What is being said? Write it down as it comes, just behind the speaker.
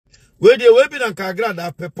we dey we bi na ka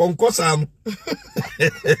Agradaa peponko sam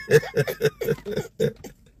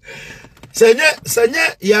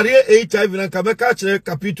senye yare HIV na ka beka kire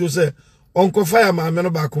capito say onko fire maame no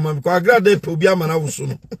ba koma because Agradaa pe obi amana woso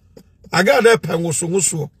no Agradaa pe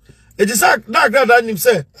woso eti sa na Agradaa nim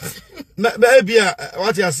say na bia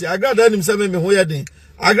what you say Agradaa nim say me ho ye den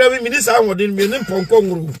Agradaa mi ni sa hodin mi nim ponko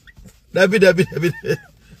nguru dabi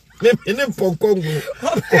me nim ponko nguru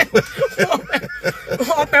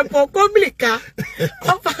ope ponko blika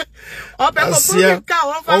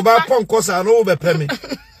oba ponko sa no be pemi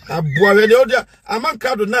aboa we ne odia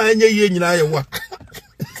amankado na anya ye nyina ye wa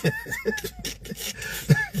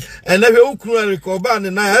ena hwe ukuru rekoba ne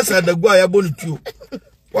na asa dagua ya bonutuo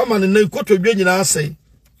wa ma ne na ikotodwe nyina asai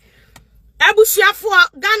abusuafo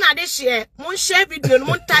Ghana de share mon share video no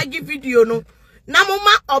mon tag video no na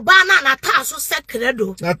moma oba na nataso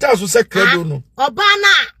sekredo no oba na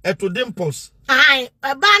eto dimples ai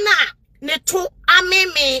oba na ne to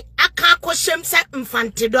ameme aka koshem se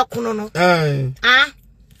mfante dokono no ai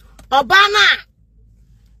oba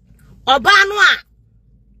no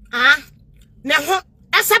ne ho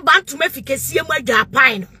ese bantu mafikesie mu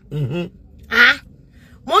adwapan no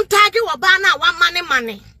montagi oba na wa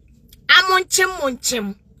mane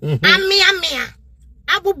amonchim amia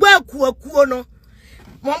abubu akuakuo no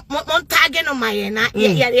montagi no maye na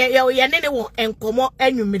ye ne wo enkomo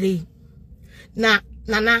anwumire na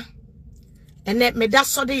nana ene meda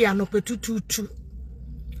sode ya no petututu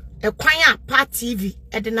ekwan a pa TV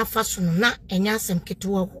ede na faso no na enya asem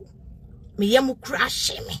ketewa ho me yam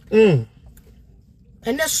crash me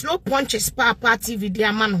ene slow punches pa TV dia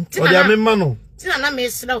amano tina na mano tina na me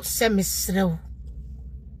srew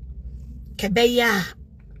kebeya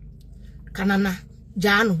kanana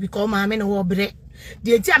jano because maame no wo bre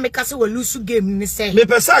de enti ameka se wo lose game ni say me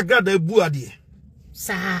pesa Agradaa ebu ade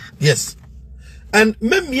sa yes and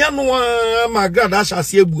me mia no ma Agradaa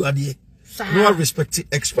shase ebu ade no respect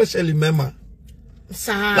especially mema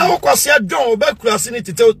sa na okwase adwon obakura ni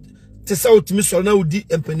tete otimi so na odi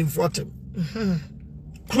empanimfo atem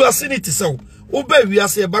kurase ni tese oba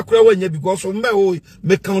wiase bakura wanya because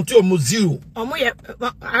me count o mo zero omo ye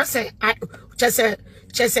I say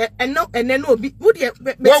chese eno obi wo de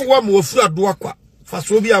wa mo ofura do akwa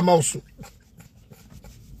faso bi amauso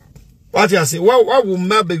what you say wa wo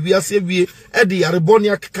ma ba wiase wie e de yareboni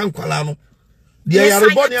akeka nkwala no de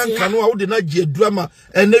yareboni anka no a wo de na gie drama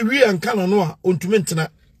ene wie anka no a ontumi ntena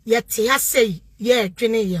ye te asei ye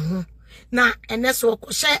dwene ye ho na ene so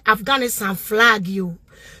ko share Afghanistan flag you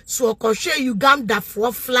so ko share Uganda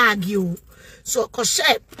for flag you so ko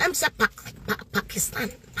share em say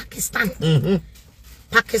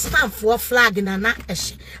Pakistan for flag na na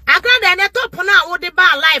ehye Agradaa ene top na wo de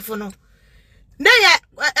ba life no na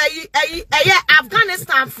ye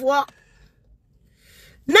Afghanistan for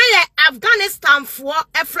na ye Afghanistan for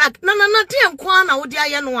a flag na de nkwa na wo de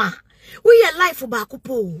aye no a wo ye life ba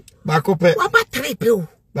kopo wa ba trip o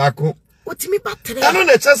ba ko otimi ba trip ano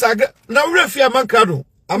na chesa na wo refi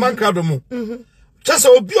amankado mu chesa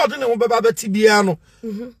obi ode ne wo baba beti bia no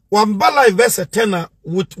one ba life verse 10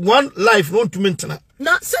 with one life no to maintain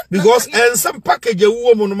because and some package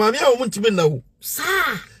wo mu no ma me a wo ntimi na wo sa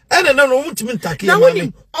ene na no ntimi ntake ya ma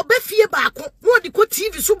me obefie ba ko no de ko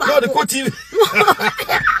TV so ba no de ko TV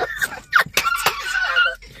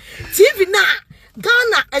TV na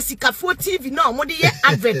Ghana esikafo TV na omo de ye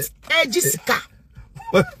advert Jessica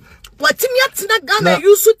watimi atina Ghana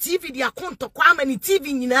use TV di akonto kwa mani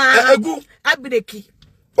TV nyina egu abireki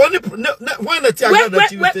oni when na ti Agradaa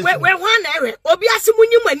TV we wan ewe obi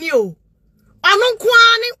asimunyi mani o anu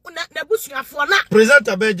nko na busuafo na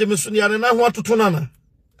presenter be Gyimifuo yare na ho atoto na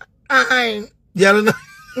yare na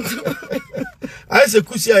I say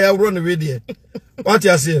kusi ya wro na we there what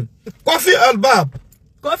you say Kofi Albab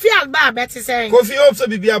et say Kofi opse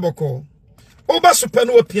bibia boko oba so pe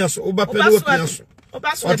no opia so oba pe no opia so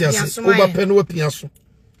oba pe no opia so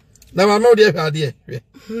na ma no de hwade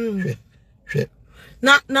hwe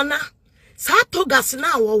na sa togas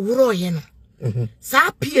na wo wro ye no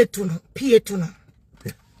sa pietu no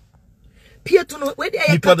we dey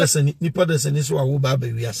nipa de sani so wo ba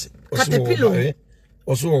wiase katapilo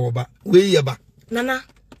oso wo ba we ye ba nana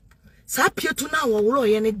sa pietu na wo wro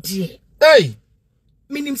ye ne die hey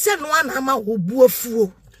minim se no ana ma wo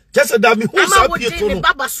buafuo just da mi hu sa pietu no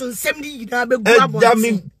baba so nsem ni yina be gu abo da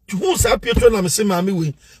mi hu sa pietu na me se maame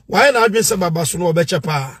we why na adwen se baba so no obeche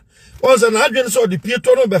pa onza na adwen se odi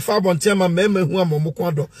pietu no be fa bonte ma mema hu amomko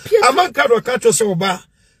ado amanka do ka cho se oba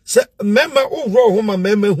se mema o ro ho ma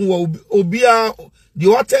mema hu obia di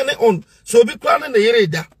watene on so obi kra na yere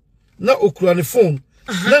da na okura ne phone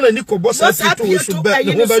na ni ko bossa Pieto so be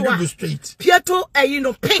the whole body straight Pieto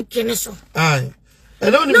pink in so aye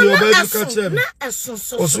and only me oba catch them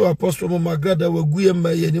also apostle mo Agradaa wagu e ma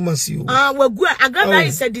ye ni masio wagu Agradaa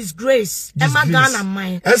is a disgrace e ma Ghana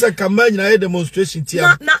man as a campaign na demonstration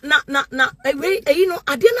tia na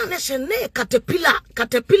ade na nation na caterpillar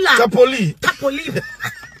tapoli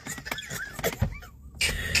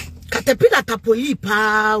caterpillar tapoli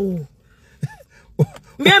pa o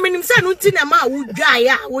me aminim say no nti na ma wo dwa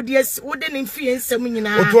ya wo de ne mfie nsam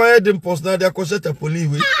nyina o to aye dimples na de akose tapoli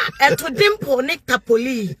we eto dimple ne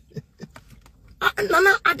tapoli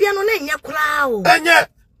na ade no na enye kura o enye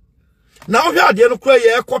na wo hwe ade no kura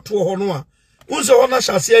ye ekoto ho no a unse ho na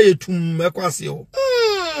hyase aye tum ekwase ho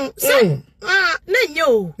na enye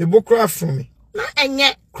o e bokra from me na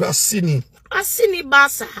enye asini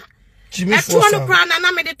basa Gyimifuo no kura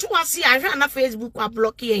na me de to ase ahwe na Facebook wa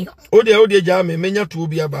block yen o de ja me menya to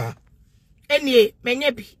obi aba enie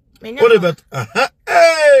menya bi o de bet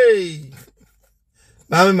hey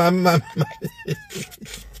mama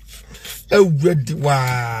ready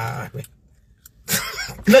wa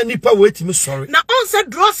na nipa wait me sorry na on say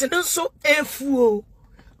dross no so efuo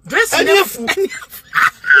dress no efu so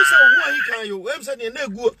who you can you em say na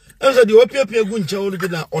egu em say de opiapia gu nche o de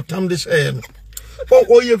na otam de share no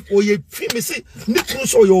oye fi me say nikru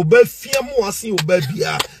so yo ba fia mo ase yo ba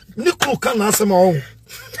bia nikru kan asema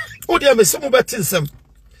o de me se mo betinsem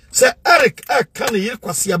se Eric kan ye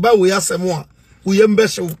kwase aba we asemo a wo ye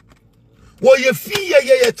mbehye wo ye fi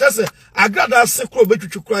ye chese Agradaa se kro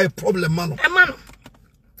betwitwu kra problem ma no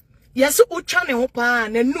yes o twa ne ho pa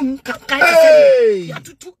na num kan ya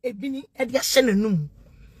tutu ebini e de ahye na num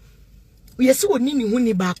yes oni ni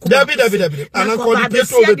huni ba ko David anako di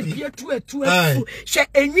Pieto obepi Pieto she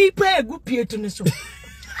enwi pa egu Pieto ne so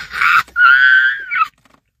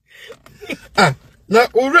na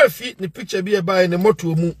orefi ni picture bi e ba ne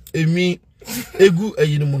moto mu enwi egu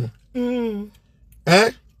ayini mu no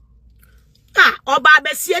oba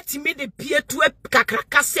besie timi de Pieto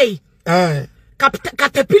kakraka sei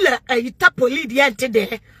caterpillar tapoli di ente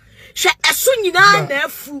de she esu nyina na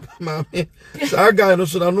afu mame saga no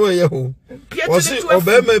so na no ye ho osi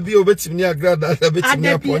obema bi obetimi ni Agradaa obetimi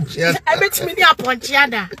aponchia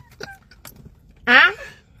da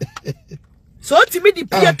so timi di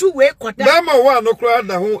Pieto we koda mama wa no kra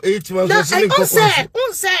da ho 8 months so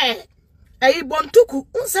se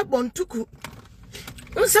unse bontuku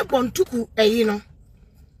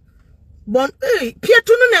no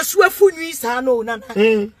Pieto no na su afu nwi sa no na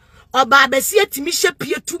oba besie timi hye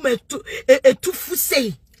Pieto metu etufu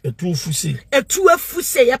sei etu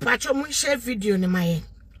sei ya pacho mun share video ne maye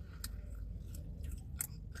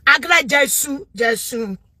Agradaa Gya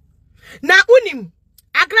Suo na unim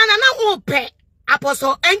Agradaa na ope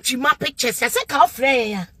apostle N3G3 pictures se ka ofre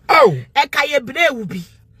ya e ka ye brewu bi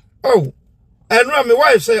and my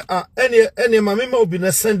wife say any mama obi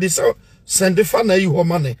na send fa na yi ho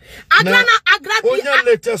mane Agradaa onya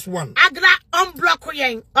latest one Agradaa unblock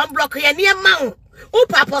yen ne ma o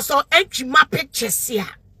apostle N3G3 pictures ya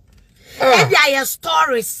e dia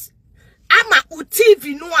stories ama u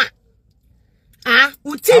TV no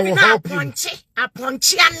u TV na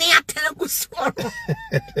aponchi ane ategu so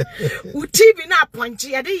u TV na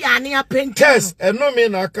aponchi ya de ya ane apenti yes eno me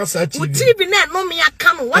na akasa TV u TV na eno me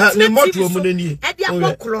aka no what na TV so e dia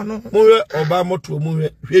bokro no mo we oba moto mo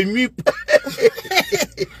we hwenwi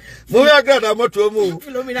mo we Agradaa moto mo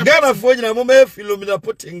Ghana fo nyina mo me Philomena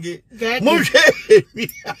Potinge mo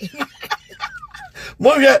hwe mo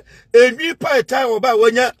hwe enwi pa time oba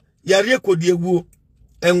wonya yare kodiewuo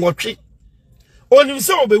enwotwe onim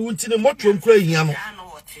se obewu ntine moto mkura hia no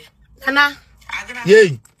nana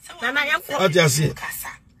yey nana yanko atiase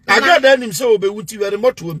Agradaa nim se obewu ti were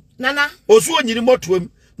moto nana osu onyiri moto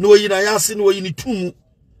na oyina yase na oyini tumu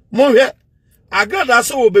mo hwe Agradaa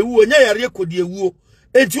se obewu onya yare kodiewuo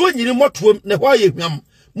enti onyiri moto na hwa ye hwam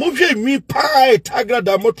mo hwe nwi pa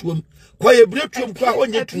Agradaa moto kwa ye bretuom kwa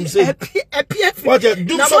onye tumse waje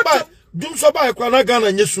dum so ba kwa na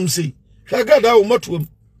Ghana nye sumse Agradaa wo moto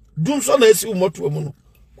dum so na esi wo moto mu no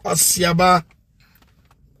asia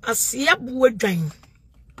buwadwan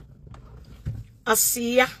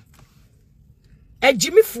asia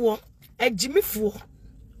Gyimifuo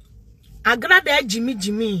Agradaa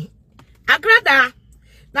Gyimi Agradaa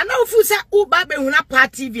na na ofu se u ba be huna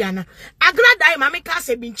party TV ana Agradaa mama ka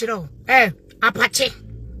se bi nchire apache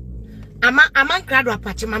ama nkrado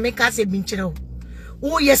apache mama ka se bi nchire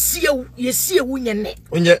o yesie wu nyene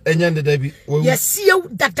onye enyande da bi yesie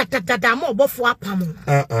da ma obofo apam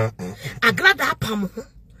Agradaa apam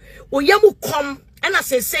o yemu kom na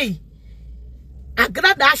se sei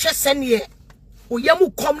Agradaa hwe sene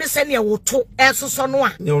Oyamu come ne send ya woto so no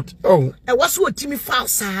a. Oh. E was what Timmy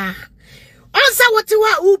Falsa. Answer what you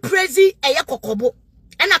are who praise a kokobo.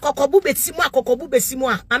 And a kokobu besimu a kokobu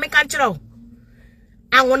besimu a. Ame kanchero.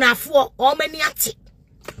 I wanna for all many ati.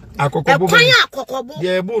 A kokobo.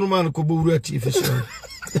 Yeah, bone man kobu reti fish.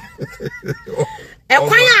 E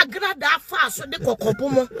kwanya Agradaa fa so de kokobo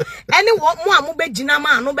mo. Ene wo mo a mo be gina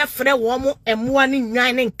ma no be frɛ wo mo emoa ne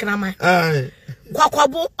nwan ne nkrama. Ai.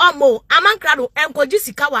 Kokobo omo amankrado enkoji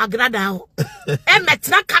sika wa Agradaa ho. E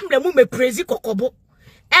metra camera mu me praise kokobo.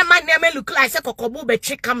 E ma ne me look like say kokobo be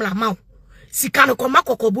twe camera ma. Sika no koma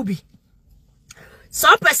kokobo bi.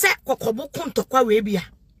 So pese kokobo kuntokwa we bia.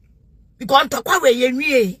 Because ntokwa we ye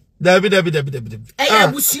nwie. Dabi. E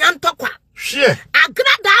abusia ntokwa. Share.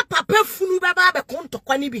 Agradaa papa funu baba be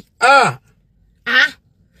kontokwa ni bi.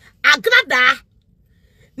 Agradaa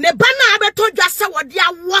ne bana abeto dwase wode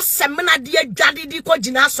awo semna de adwade di ko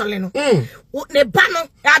gina asole no. Ne bano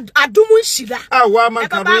adumu nhira. Wa man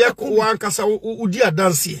ka do ye ko ankasa udi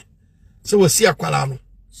adanse. Se wasi akwala no.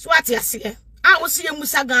 So ati ase. Wo se ye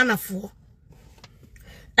musa Ghana fo.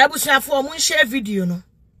 Ebusuafo mo share video no.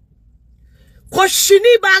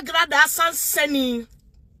 Koshini ba Agradaa sansani.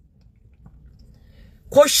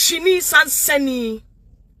 Koshini sansani.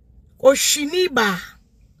 Koshini ba.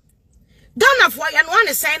 Ghana for ya no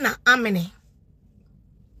ane say na amene.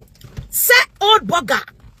 Se old boga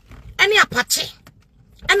any apache.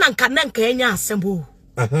 Ena nka enya asembo.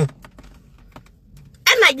 Ena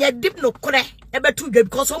ye dip no kore ebetu dwe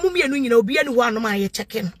because omu mienu nyina obi anu ho anoma ye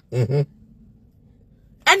checking.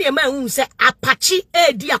 Ene ma hu se apache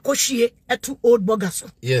edi akohwie etu old boga so.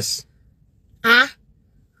 Yes.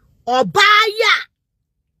 Obaya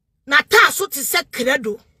na ta so ti se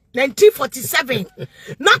credo 1947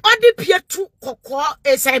 na odi pietu kokko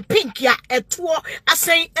esen pink ya etuo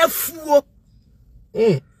asen afuo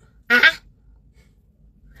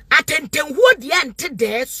atentenhuo de ante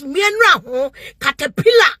de sumienu aho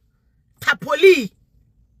caterpillar tapoli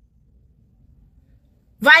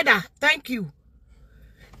Vida thank you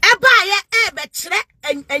eba ye ebe kire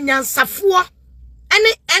enyansafo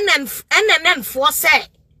enen fo se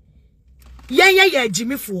ye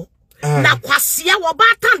Gyimifuo na kwasia wo ba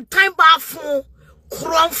tantan ba fo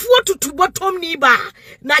kronfo tutubotom ni ba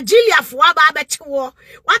Nigeria fo aba abechewo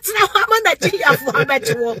watena wa ma Nigeria fo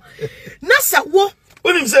abechewo na se wo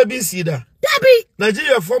onim se bi si da Debbie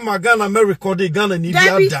Nigeria for Ghana America de Ghana ni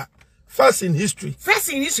biada first in history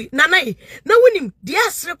na wonim de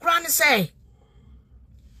asre kra ne se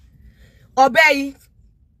obey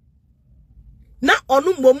na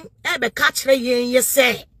onu mom ebe ka kire yen ye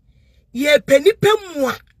se ye penipa mu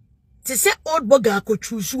a te se old boga ko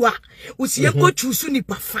chusu a usiye ko chusu ni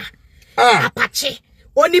pafa apache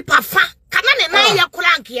oni pafa kana ne na ye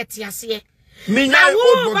kura nke ye tiase minya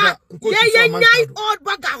old boga ko ye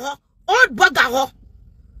old boga ho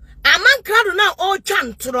amankrado na o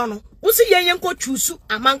twantro no usi ye ko chusu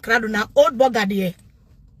amankrado na old boga de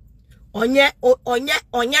onye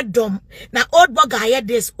dom na old boga ye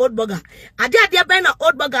this old boga ade be na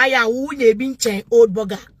old boga ya wu ye bi nchen old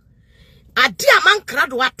boga ade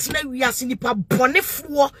amankrado atena wiase nipa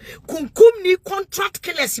bonefuo kunkum ni contract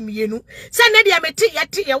killers mienu se ne de amete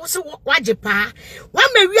yete ye wo se waje pa wa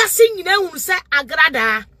ma wiase nyina hu se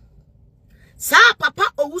Agradaa sa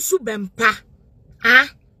papa owusu bempa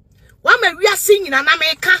wa ma wiase nyina na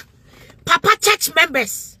meka papa church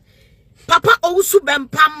members papa owusu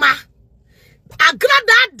bempa ma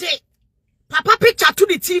Agradaa de papa picture to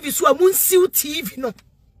the TV so amunsiu TV no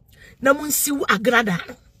na munsiu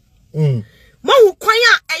Agradaa mo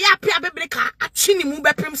kwanya eya pe abebreka atwini mu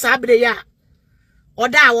bepem sa abre ya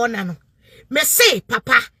oda wona no me say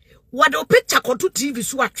papa what do picture ko to TV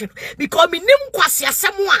so atwe because me nim kwase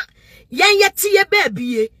asem a yen yete ye ba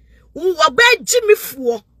bie wo ba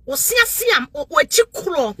Gyimifuo wo siasiam wo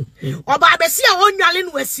chikuro oba abesi a onwale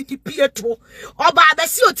no asidi pieto oba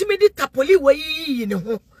abesi otimidi tapoli wo yi ne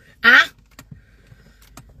ho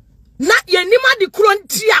na yenima di kuro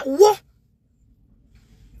ntia wo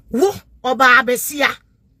oba abesia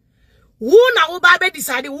wo na wo ba be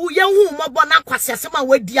decide wo ye hu mobo na kwase asema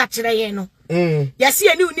wadi a kire ye no yesi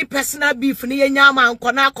ye ni personal beef ni ye nyama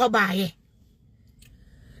anko na akoba ye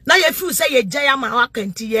na ye fi say ye jayama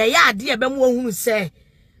wakanti ye ya ade e be mo hu say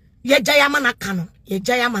ye jayama na ka no ye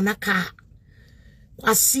jayama na ka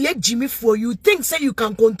kwase Gyimifuo you think say you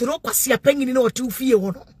can control kwase apanyini na otu fie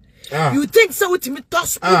wo no you think so with me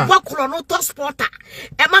toss bokro no toss porter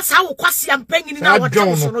e ma sa wo kwase ampanyini na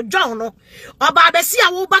wo so no John no oba abesia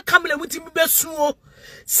wo ba kamle mutimi besuo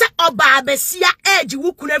se oba abesia age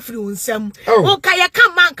wo kuna firi unsam wo ka ye ka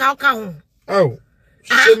man ka ho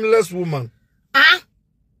shameless woman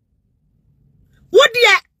Would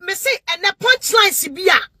ye me say and the punchline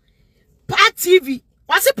Sibia Part TV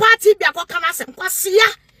was a party be a cocanas and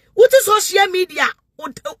quasia. What is social media?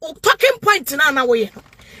 Talking point now way.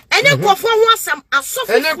 And you go for one some a soft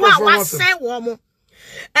one say woman.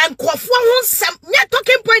 And Kofu won some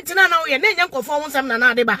talking point now way, and then you go for one some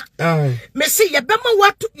nanadeba. Me say ye bema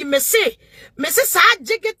what you may say. Mrs.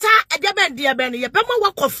 Jigita and Yaben dear Benny, ye bema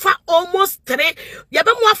work of almost 3, ye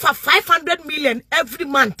bema for 500 million every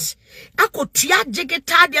month. I could tria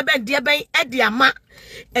Jigita dear Ben Ediama.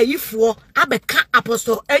 A if war Abeka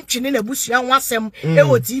apostle entering in a bush young one some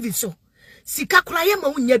TV so. Sika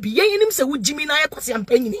Krayama when ye be yen him say with Jimmy na kwasiam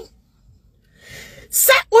penny.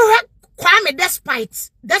 Say or Kwame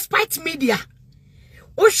despite media.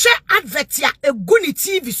 O share advert ya a guni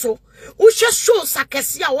TV so. O share show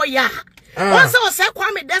sakesia o ya. Once I say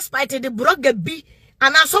Kwame despite the blogger B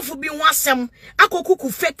and also for being one some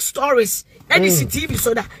akokuku fake stories. And this TV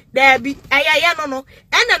so that there be no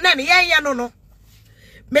and then no.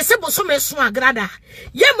 Mesebo so meso agrada.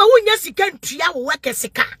 Ye ma wonya sika ntua wo weke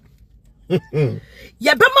sika. Ye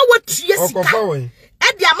bema wotua sika.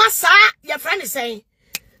 E dia ma sa ye friend say.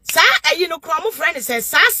 Sa ayi no kro mo friend say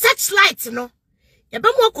sa searchlight no. Ye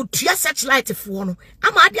bema wotua searchlight fo no.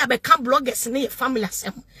 Ama ade abeka bloggers ne family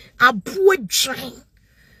asem. Abuo dwan.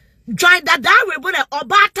 Dwan dada we bo na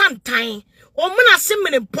oba tantan. O mena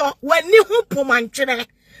semene po wani ho pomantwere.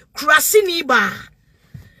 Krasini ba.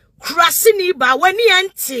 Krasini ba wani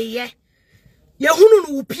ante ye hunu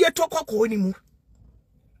no upie tokoko ni mu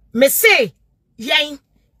me say yen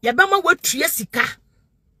ye bema watua sika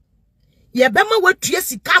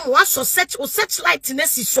mo aso searchlight na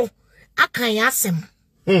si so akan ya asem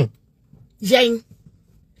yen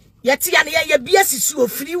yeti ya ne ye bia sisu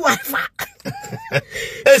free wifi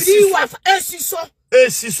free wifi esiso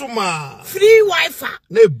free Wi-Fi.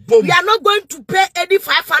 We are not going to pay any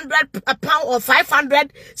 500 pound or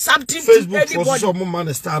 500 something Facebook to anybody. For some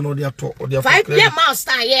man star no dia to 5 year mouse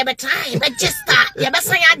star yeah but time but just start you best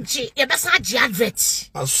say advert.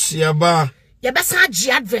 Asiaba. You best say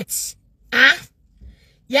advert.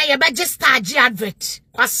 Yeah you best just start advert.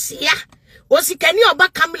 Kwasia. O sikani oba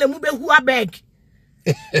kamle mu be hu abeg.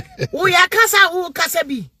 O ya kasa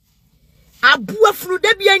bi. Abua fru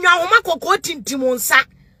da bia nwa homa kokko tintimonsa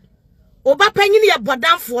oba panyini ye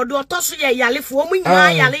bodamfo do otoso ye yalefo omu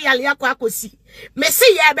nyina yale akosi me se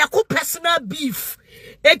ye be ko personal beef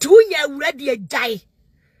etu nya awurade agyae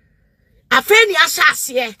afeni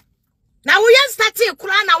ahase na wo ye start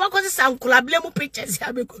kura na wakosi sankula blemu pictures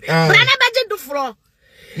ya beko bra na beje do fro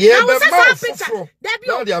ye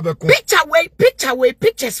be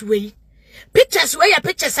pictures we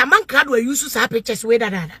pictures amankra do use sa pictures we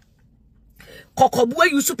dada Kokobu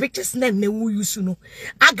use pictures na wu use no.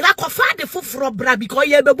 Agra kofa de foforo bra because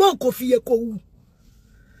ye bebo kofi ye ko wu.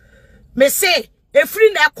 Me say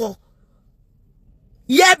efri na ko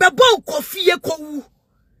ye bebo kofi ye ko wu.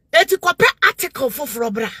 Eti kope article foforo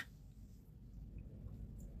bra.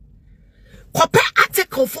 Kope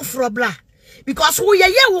article foforo bra because wo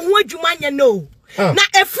ye wo ho adwuma nya no. Na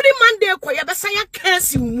efri Monday ko ye besan ya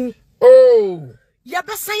kansi mu. Oh. Ye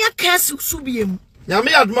besan ya kansi subiem.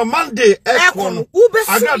 Yami adma Monday ekon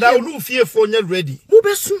Agradaa unu fie fo nya ready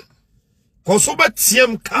mubesu koso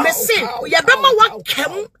betiem ka me say ye bema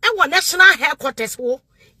wakam e wo national headquarters wo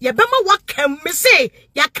ye bema wakam me say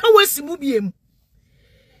ya kan wasi mu biem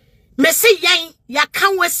me say yan ya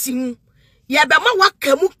kan wasi mu ye bema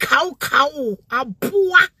wakam kaw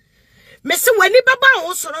aboa me say wani baba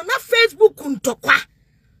wo so na Facebook ntokwa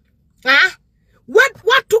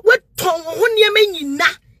what ton ho niam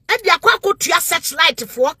nyina e dia kwa kotua searchlight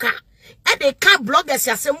for ka e de ka bloggers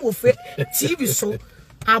asem ofe TV so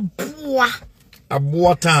aboa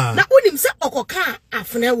ta na onim se okoka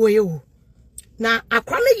afna wo ye o na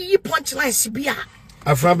akwa na yi punchlines bia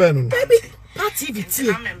afra benu baby party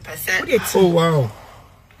vt oh wow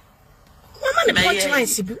mama ne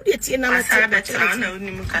punchlines bi wo tie na na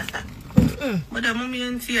onim kasa madam me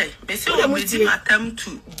ntie be se o be di attempt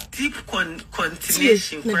to deep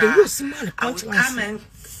continuation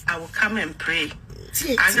I will come and pray.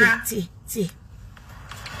 Agra.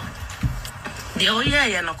 The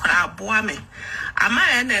oya no kwa aboa me. Ama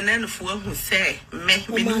enen fu hu say me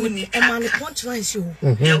ni kaka. Punchlines you.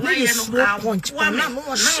 The oya no kwa punch na no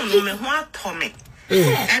me ho atome.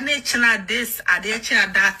 Ene china this ade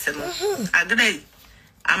china that no. Agra.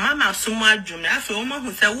 Ama ma sumu adwume afi o ma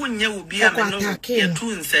hu say wonye obi a me no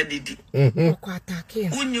yetu nsa didi. Kwa atake.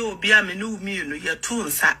 Wonye obi a me no mi no yetu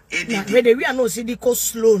nsa edidi. We dey we no see the go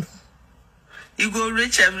slow. You go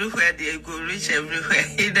reach everywhere, there you go reach everywhere.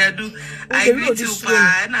 They do. I greet you,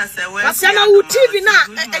 Pa, and I say, well, I say, no, TV now,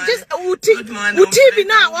 just TV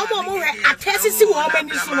now, one more, I test to see what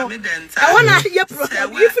many soon. I want to hear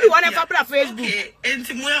if you want to Facebook. And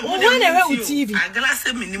Timur, TV. I glass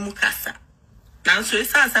a minimum cassa. Now, so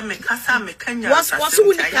it's as a Mecassa, Mecania, what's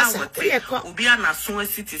Ubiana, so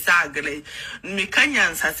city sagre,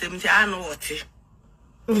 Mecanians as him, I know what.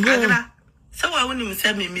 So I wouldn't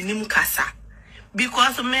say me minimum cassa.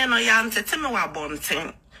 Because men or young to me were born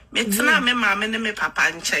thing. Me tina me mamma and me papa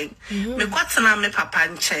and chain. Me quatina me papa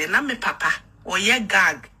and chain, not me papa, or ye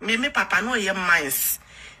gag, me papa no ye minds.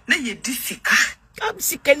 Ne ye dissika. I'm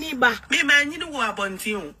sick and neighbor. Me man, you know what about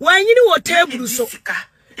you. Why you know what table so?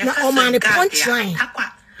 Oh man, a punchline.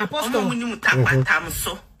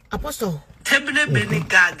 Apostle. Apostle. Table Benny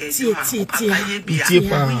Gag,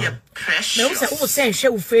 precious. No, say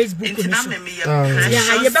share Facebook.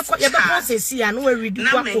 Yeah, you better see. I know where we do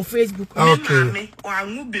for Facebook. Okay. Or I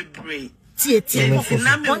will be brave. Very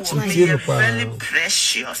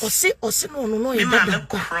precious. Or say, no, you better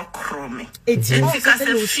crocromy. It's because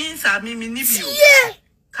the fins are me. Yeah.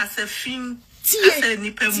 Casafin,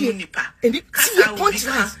 nipa. And it's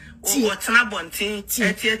what's not bonting,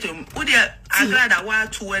 would you Agradaa wa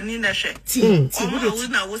to a nina share?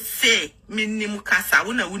 I would say, Minim Casa,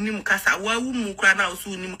 when I would nim Casa, why would Mukrana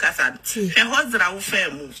soon nim Casa? She was our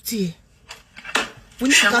fair move.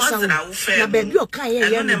 When you fair, baby, you can't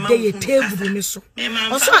a table. So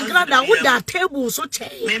also, Agradaa would that table so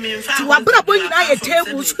change. To a brother, you know, a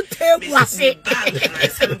table so table. I say,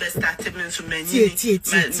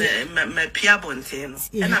 my Pia Bontin,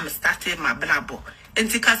 and I'm starting my brabo. And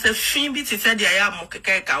because a fin bit said, I am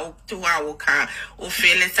Mokaka to our car or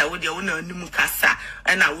failures, I would own a new casa,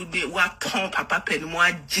 and I would be what Tom Papa and more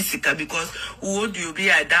Jessica because would you be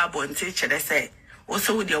a double and teacher? I say,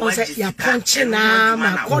 also with your wife, you're punching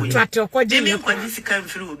my contractor, what do you mean? Jessica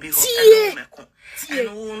through be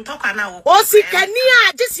O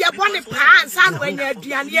sikania just ya bone pa ansa no anya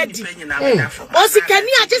aduane adi. O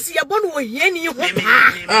sikania just ya bone wo hiani ho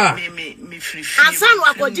pa. Ansa no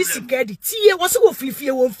akodi sikadi. Tie wo so wo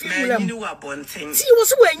fifie wo fimulam. Tie wo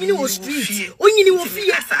so wo anyini wo street. Onyini wo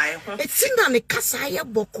fie. Etinda ne kasa ye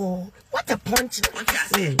boko. What a punch.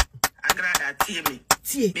 Agradaa tie me.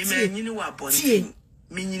 Tie. Me anyini wo abonten.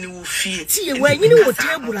 Me nyini wo fie. Tie wo anyini wo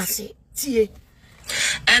table ase. Tie.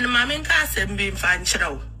 And Maame Ng3G3 being fan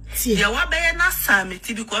show. Yeah, what be na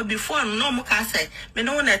samiti because before no mo ka say me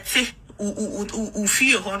no na ti u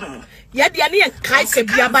fie ho no. Yeah, the ani Ng3G3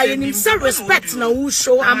 bia ba yenim say respect na who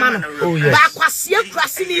show amano. Ba kwase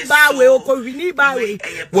kwase ni ba we okowini ba we.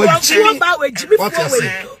 Wo ba we Gyimifuo we.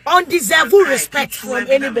 Undeserved respect from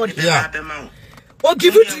anybody. Yeah. Or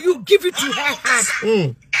give it to you, give it to her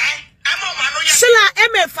hand. Shila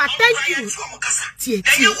MFA, thank you. Tie.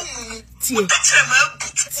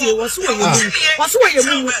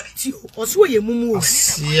 What's where you mumu?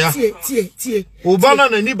 Tie. Obana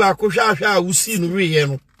na ni ba ko hwa usi no we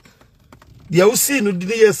no. Dia usi no di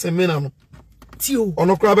ye semina no. Tio.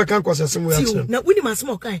 Ono kra be kan kwasese mu ya che. Na wini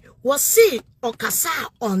masmo kan. Wo say okasa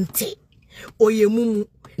onte. Oye mumu.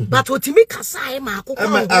 But what you make a sign, I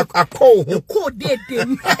call dead.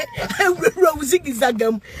 Rosing is a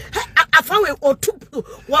gum. I found what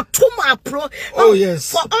two my pro. Oh,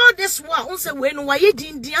 yes. For all this one, also when why you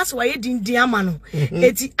didn't dance, why you didn't diamano.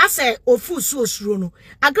 It's I say, oh, fool, so srono.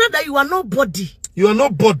 Agradaa, you are nobody. You are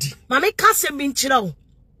nobody. Maame can't mean chill.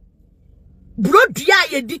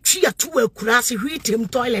 Brodia, ye did cheer to a crassy read him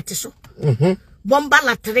toilet so. Bomba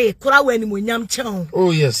latre, cura when you yam chow. Oh,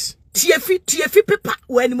 yes. TFI paper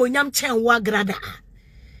when Monyam Chen wa Agradaa.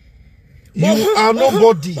 You are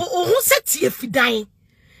nobody. Who said TFI dying?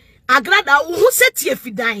 Agradaa, who said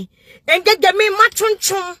TFI dying? And get me machon.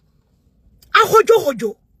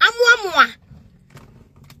 Ahojo. Amwa.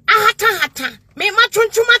 Ahata. Me machon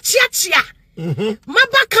machia.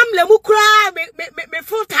 Maba kam le mukura me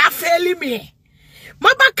fault ha fairly me.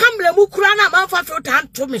 Maba kam le mukura na man fa fault han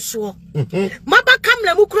to me so. Maba kam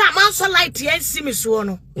le mukura man so light yen si me so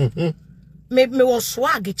no. Me was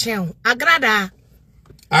swag chen. Agradaa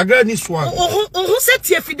ni swag. Oho set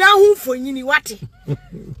TFI dan hu fonyini wate.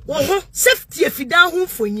 Oho set TFI dan hu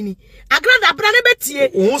fonyini. Agradaa bra ne betie.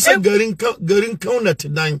 Oho se garin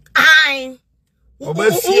count dan. Ai.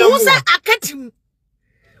 Oho se akatim.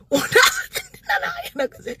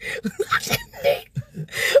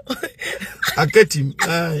 Aketim,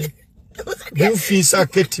 aye. You feel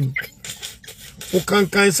aketim. Who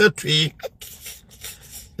can say tree?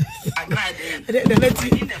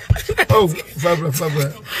 Oh, Fabra.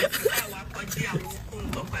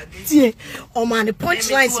 tie o man the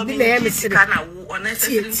punchlines bi na me say kana wo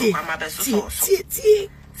unnecessary mama be so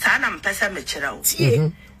sa na mpesa me kira wo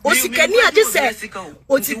tie Osikani aje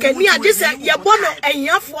se ye bono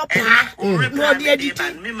enyafo pa no de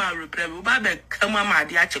adidi me ma repreve ba be kama ma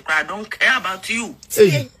de achekra I don't care about you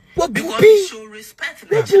Wabubi show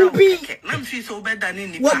respect na chira na mfi so be dane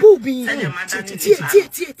ni pa Wabubi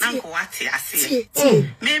tie nanko wate ase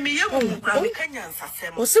me ye mu kra me kanya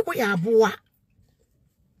nsasem o se ko ya aboa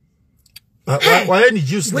why any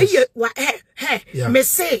juice me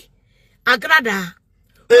say Agradaa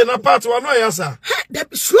na part one no yasa the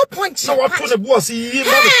slow point so what to the boss yi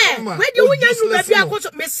man where do you know be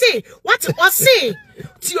akoso me say what o say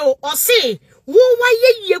tio o say wo wa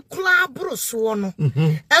ye kula abroso no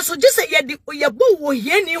enso je say ye bo wo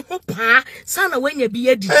ye ni ho pa sana wanya bi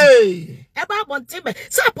ye di eba bonte be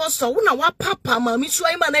say apostle wo na wa papa ma mi so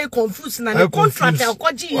ima na confuse na the contract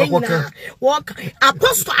akoji ye na work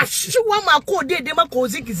apostle ahwa ma ko de ma ko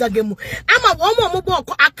zigizage mu ama wo mo bo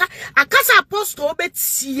akasa apostle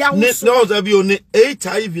betia wo so no that be only 8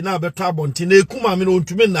 HIV na beto abonte na ekuma me no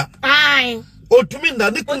ntumi na otumi na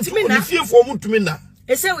ni fie fo mu ntumi na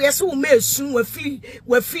ese we so me sun we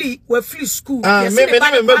free school yes me go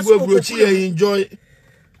enjoy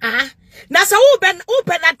na so u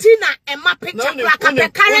Natina e ma picture ka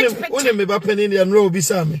current picture oni me ba penin ya no obi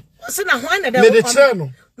sa me so na hwan na me de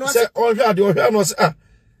channel say on hwa no say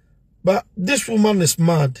but this woman is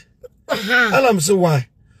mad and I'm say why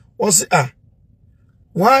was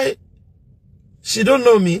why she don't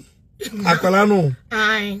know me akwala no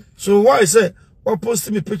so why say what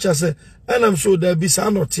post me picture say and I'm sure there be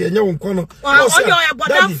some not here nya wonko no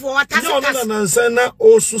na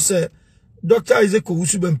also say Dr. Isaac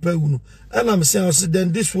Owusu bempa wu no and I'm saying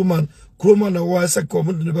then this woman Kroma na wa say come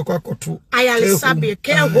no be kwakoto ayalisabe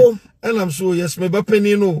care home and I'm sure yes me ba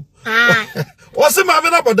pani no was ma me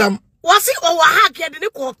na bodam was it over hack ya de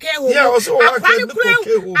ko care home yeah was over hack ya de ko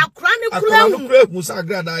akra ne kura mu sa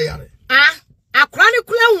Agradaa yare akra ne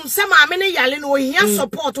kura hu se maame ne yale no ohia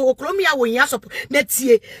support o kromia wo hia support na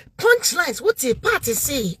tie punchlines what a party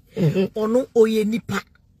say ono oye nipa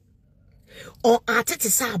o atete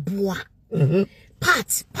sa aboa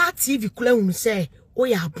part TV kura hu se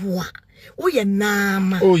oye aboa oye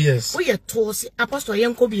nama oh yes oye tosi apostle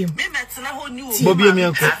yenko biem me metena ho ni o bobi mi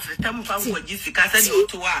anko tam fa wo gisika se ni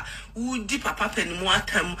to a udi papa panimu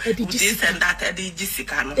atam udi senda edi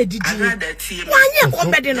gisika no Agradaa tie me wanye ko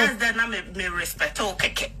bede no that's na me respect o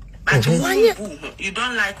keke but you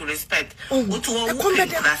don't like respect what to wo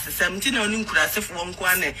class 17 na oni class for nko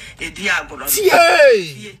ane edi agoro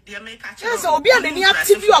hey dey make a chance obi ani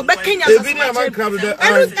active o be Kenya ebi ni am crowd there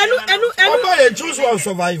enu oba you choose one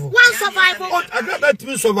survival Agradaa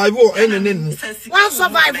to survival enen one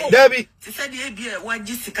survival Debbie ti said e bia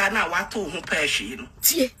waji sika na wato ho pa hwe no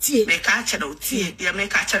tie make a chero tie dey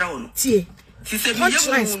make a chero no tie ti se bi ye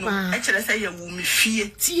wo no e chere say ye wo mi fie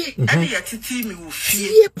tie ene ye titi mi wo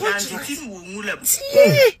fie na titi mi wo ngulam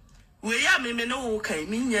tie we ya me no wo kai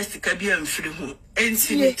mi nya sika bi amfiri ho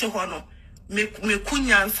enti ni te ho no me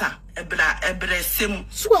kunyansa ebra sem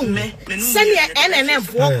me no sani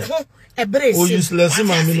NNF wo ko ebre sem useless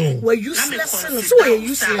mama no we useless so we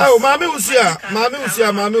useless oh mama usia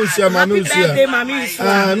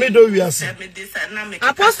me do wiase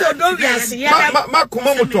apostle do wiase ya ma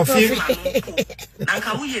kuma motofi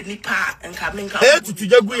anka wo ye nipa anka menka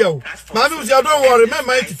tutujagu ya o mama usia don't worry me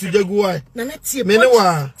my tutujagu why na na tie me ne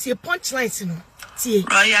wa tie punchlines no tie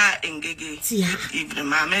Roya Ngege tie evening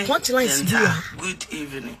mama punchlines good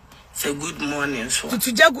evening say good morning so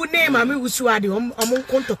tutujagu ne Maame wusu ade omo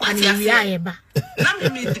konto kwani wi ayeba na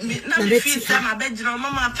me feel say my bedroom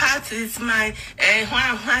mama party is my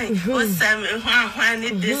hwan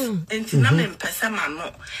this enti na me mpesa ma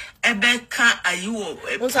no ebeka ayiwo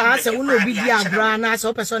onsa ase uno bi di abra na ase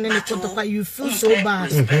o person ne konto kwa you feel so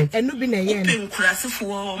bad enu bi na ye no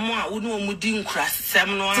nkurasefo mo a uno mu di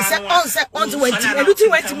nkurasem no ti se onse wenti eluti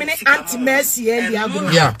wenti me anti mercy e di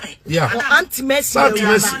agro yeah anti mercy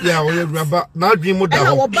yeah o raba na adwi mu da ho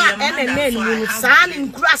na wo ba ene ni saa ni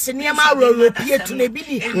nkurase ne ma roro pie tu na bi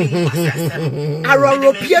ni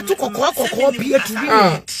aroro pie tu kokoko pie tu bi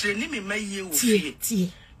ni me maye wo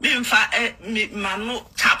tie me mfa me mano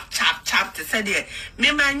chap te said there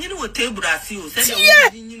me ma nyini wo table ase o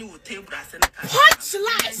said nyini wo table ase na ka hot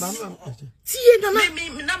slice tie na me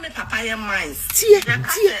na me papa ye minds tie na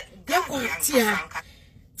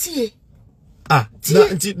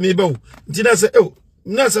nti me ba nti na say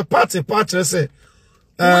na say party say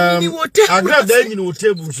Agradaa nyini wo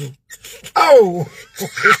table so oh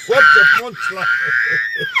what the punchline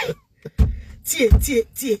tie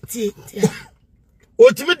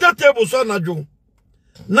otimi da table so anadwo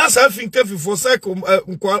na sa fin kafi for cycle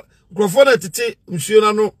microphone tete nsuo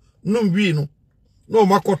na no wi no no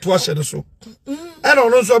makoto ahye so e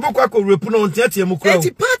no so obekwa ko repu no ntiatia mu kra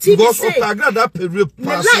because of Agradaa period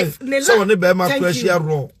pass so ne be ma crash ya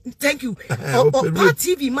raw. Thank you. Opa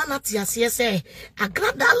TV manati ase say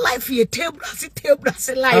Agradaa life ye table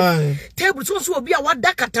life table so obi a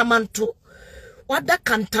wada katamanto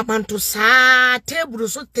sa table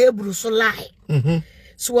so lie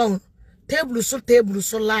so table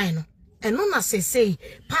so lie no and no na say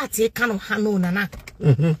party can hano nana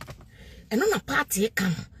and no na party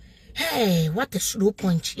can. Hey, what a slow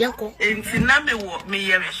punch, Yanko. Me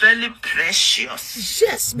very precious.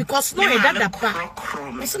 Yes, because no, that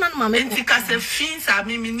it's not Maame. Because the fins are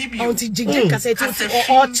me nibi. Auntie Jiggy cassette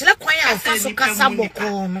or Chilaquaya, Faso Casabo.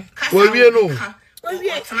 Well, you know.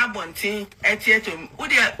 It's not bonting at Yetum.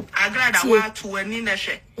 Would you Agradaa to a Nina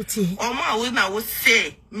she? Or ma will now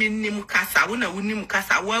say, Minim Casa, Unim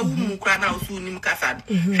Casa, where Mukana Sunim Casa.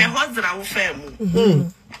 Her husband, our family.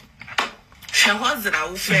 She was the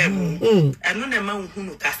our family, and no man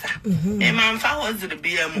who casa. A man was the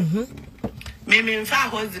BM. Maybe was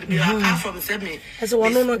the BM from semi. As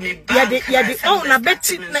one, the owner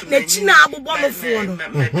Betty Natina one of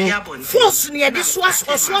one. Force near this was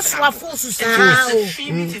force.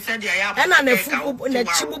 And I'm a fool in a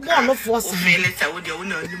chibuborn of force. I would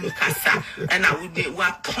own casa, and I would be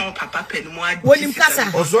what Papa Penmoa. William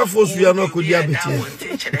Casa, or so force we are not could have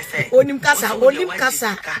William Casa,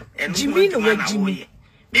 Jimmy, Jimmy.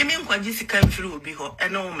 Maybe when Jessica through be hot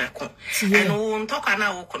and no meko, and won't talk an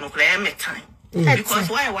hour on a time. Because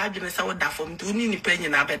why I didn't say that from doing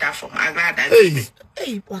opinion I better from Agradaa.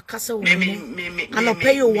 Hey, what castle? Maybe I'll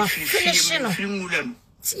pay you what finishing of them.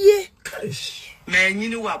 Man, you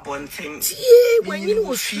know what one thing. When you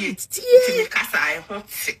was feet, I want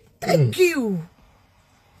sick. Thank you.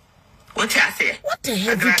 What I say? What the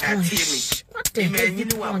heavy punch? What the heavy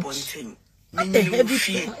punch? What the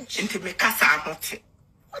heavy punch? Into me casa hot.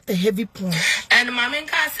 What the heavy punch? And Maame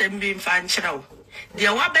Ng3G3 being fine chow.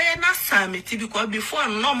 Dear what be na sami ti because before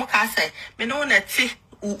no mo ka say me no na ti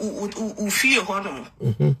u fie ho no.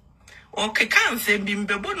 Okay kan say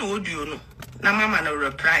bimbo no audio no. Na mama no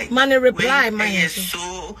reply. Man reply man.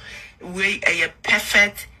 So we a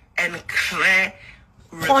perfect and clear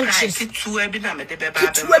reply to e bi na me de be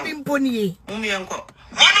ba. To e bi mboni. Mumi enko.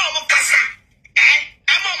 Wono mo kasa.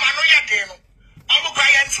 Amo ma no ya de no. Omo kwa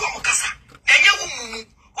ya nti omo kasa. Enye wumu.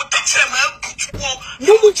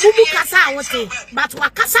 Mumu kasa wote but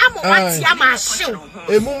wakasa mo watia ma show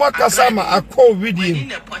emuma kasa ma akọ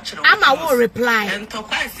video ama wo reply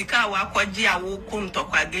entokwa sika wa kwaji awo ko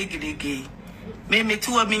ntokwa gegege me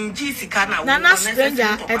ti wa minji sika na na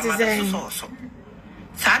stranger it is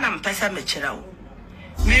sana mpesa me kira wo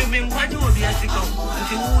me nkwaji obi asika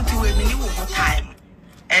nti wo ti we ni wo time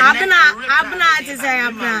abna it is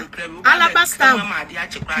abna alabasta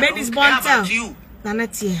baby's bontel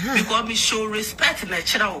because me show respect na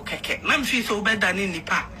chira o keke na mfi so be dani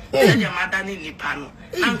nipa na jama dani nipa no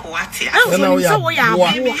nanko wate so wo ya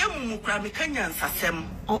abo me yemu kra me kanya nsasem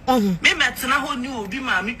me metena ho ni obi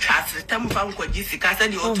ma me twa asretam fa nkwaji sika se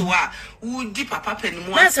de oto a wudi papa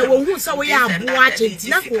panimu na se wo hu so wo ya abo a chenti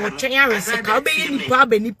na ko twen aresika wo be nipa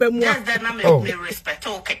ba nipa mu na me respect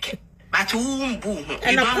o keke but wo mbu ho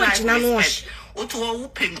e na punch na no oto wo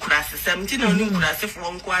penkurase 17 na oni nkurase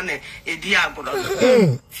fo nko ana edi agoro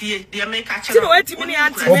tie de me ka kire ti wo ti mini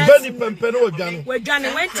anti obani pempe no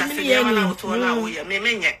odwane wenti mini ye ni oto na wo ye me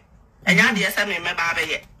menye enya de esa me ba ba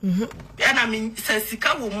ye ya na me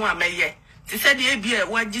sika wo mu a me ye ti se de ebi e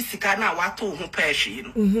waji sika na wato ho pa ahwe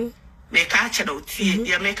no me ka kire o tie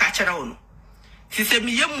de me ka kire wo no ti se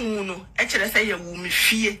me ye mu no e kire se ye wo me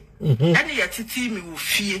fie ene ye titi mi wo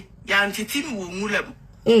fie ya ntiti mi wo ngulam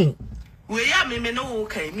we ya me no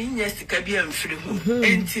okay me nya sika bi amfiri ho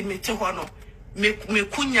enti me te ho no me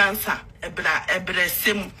kunyansa ebra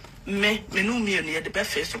sem me no mi no ye de be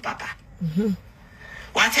face papa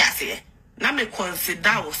what I say na me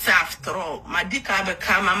consider yourself after all madika be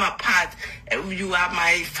come mama part you are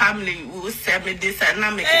my family who said me this and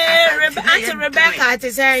na me Auntie Rebecca it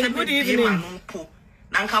is saying good evening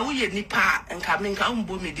nanka wo ye nipa nka me nka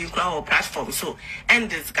umbo me di kra o platform so and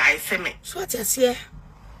this guy say me so what I say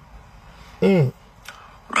Royal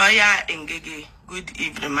Ngege, good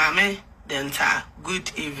evening, Maame Denta,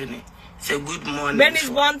 good evening. Say good morning. Benny's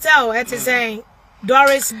Bontel, it is saying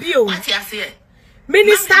Doris Bill. What you say?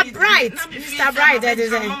 Minister Bright, that is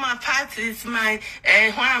saying. Mama party is my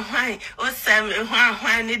why or seven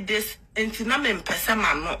why need this into no person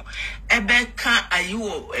no. Ebeka are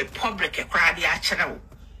you a public a crowd actual.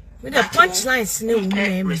 With the punchlines, no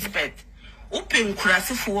respect. open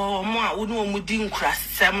krasifo mo a wo no mu di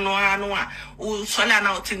nkrasem no ano a wo sola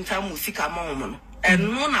na otinta musika mo mo no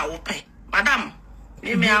eno na wo pe madam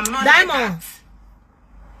me am not diamond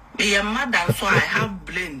me am madam so I have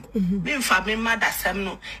blame me fa me madam sem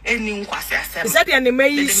no eni nkwase asem is that the name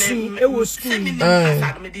you see e wo school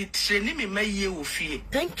me di training me maye wo fie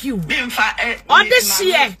thank you me fa all this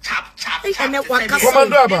year chap and waka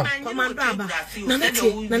commando aba na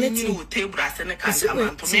neti table asene kan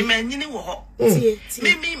me manyini wo ho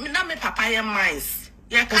me na me papa ye minds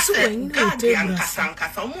ye kasa gadi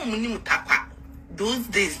ankasa omo ni mutakwa those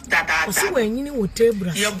days that so when you wo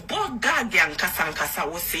table your boy gadi ankasa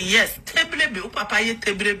wo say yes table be papa ye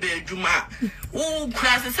table be adwuma wo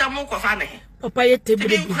kura se mo kofa ne papa ye table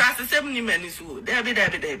be kura se ni mani so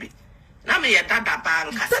debi na me ye dada ba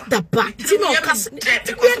ankasa dada ti no kasa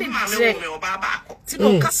ti be ni me obaba ko ti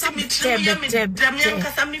no kasa me me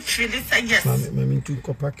ankasa me feel say yes me too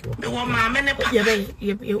kopake me wo maame ne papa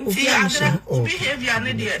ye behavior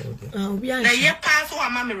ne de na ye pass o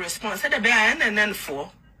ama me response say the be an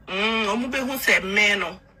for omo be hu say me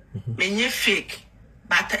no me nye fake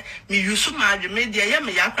but me use my media ye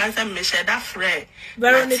me yakransa me share that free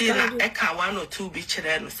Natina e ka 1 or 2 be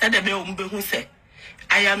chere no say the be omo be hu say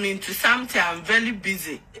I am into something, I'm very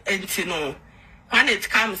busy and you know when it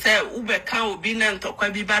comes say ube kan obi na ntokwa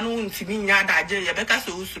bi ba no ntimi nya daje ye beka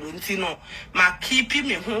so usuru ntino ma keep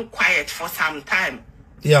me home quiet for some time.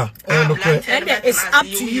 Yeah, and it's up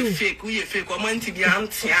to you. We fake o man ti bi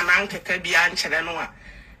antia na nkeka bi anchere no a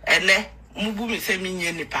ene mubu mi se mi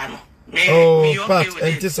nye nipa no me okay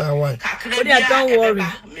with it. Don't worry.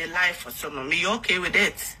 Me life so no me okay with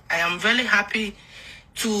it. I am very happy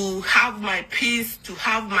to have my peace, to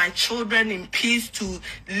have my children in peace, to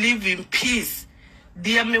live in peace.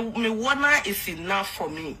 Dear me wanna is enough for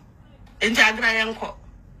me. In Agradaa Gyimifuo.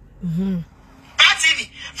 TV,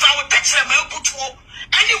 for picture my butuo,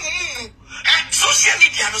 any woman, social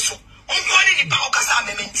media no so. Only the power kasa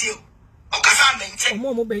mentio. Okasa mente.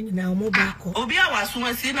 Omo be na omo ba ko. Obi awaso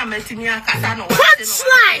asi na metimi akasa no. What is?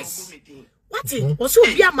 Oso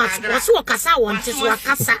obi amat, oso okasa wonte so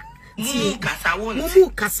akasa. Mumu kasa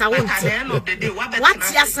wonte.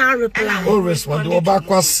 What ya san reply? Oh respond oba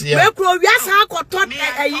kwasia. We kro wi asa akoto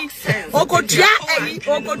ayi.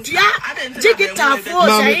 Ogotua digital phone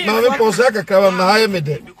ayi. Maame posa kakra na haye me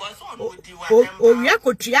de. O wi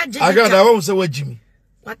akotua digital. Agradaa won se wajimi.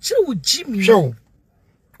 Wache wo jimi. Show.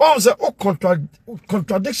 On say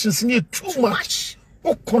contradictions near too much.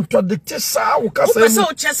 O contradict sa o kasa mu. O pese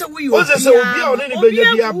o chese we you. O say obi a oni ni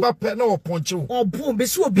benya bia ba pe na o ponche o. Obo be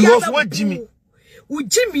so obi a because Jimmy. O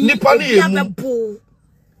Jimmy nipa na emu.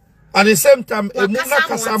 At the same time emu na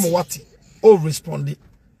kasa mo wati. O respond.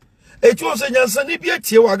 E tu o say nyansa ni bia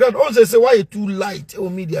tie wa God. O say why you too light o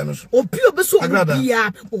media no so. Obi be so obi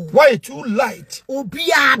a. Why you too light? Obi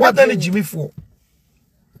a. What then Gyimifuo?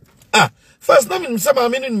 First, na minim se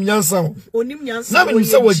Maame nyansa o. Onim nyansa. Na minim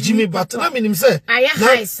se wa Jimmy but na minim se. Aya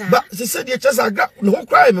haisa. But she said the chest aga no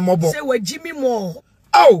cry me mobo. Say wa Jimmy more.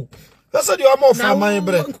 Oh. That's the amount of my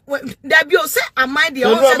bre. There be o say amai the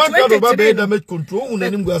also 23 damage control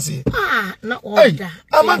unanim go say. Na order.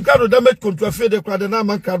 Amankado damage control fe de kwade na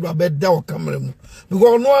amankado abeda o camera mu.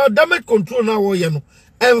 Because no damage control na wo ye no.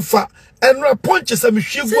 Emfa enra punches am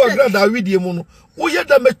hwegu Agradaa widie mu no. Wo ye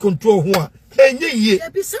damage control ho a enye ye. There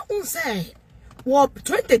be say un say wo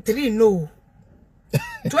 23 no.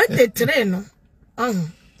 23 no.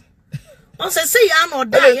 On say ya no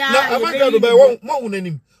da ya. Na amankado ba wo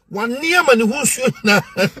unanim. One near man who should not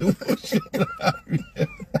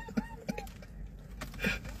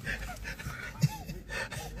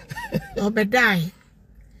die.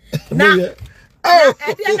 Now, oh,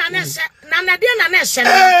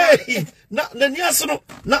 na niaso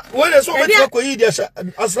na when so beto ko yi dia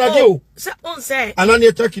asradio say anani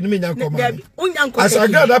attack ni me nyanko as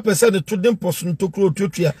Agradaa person to dem person to kro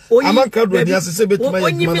tutua amanka do dia se beto ma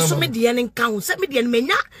yi ma so me de ne nka ho se me de ne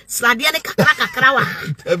menya srade ne kakra wa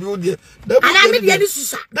ana me de ne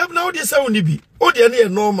susa dem na o de se woni bi o de ne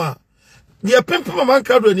normal dia pempe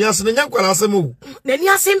amanka do ni ase ne nyanko na asem o na ni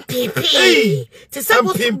ase mpepe te se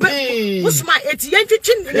bo sma eti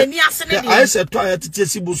yentwetwe ne ni ase ne de ai se to ayetete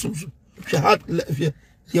si bo so she had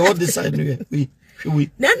you all decide we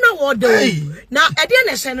no order now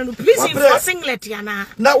edian say no please in singlet yana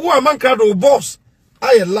now who amanka do boss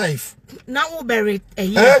I life now we bury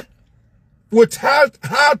with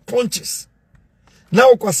hard punches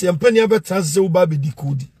now kwase empani abetrans se uba be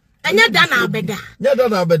dikodi enya da na abeda nya da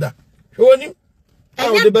na abeda hwoni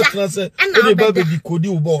how the betrans se we be dikodi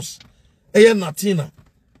u boss Natina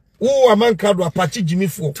wo amanka do apache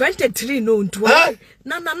Gyimifuo 23 no nto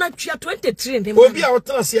na tua 23 ndem obi a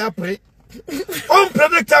wotena se apre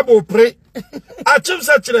Unpredictable pre. Achim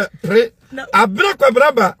such a pre. Abra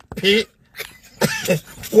braba pe.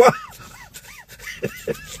 What?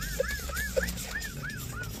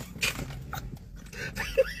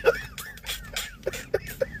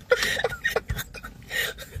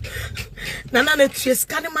 Nana ne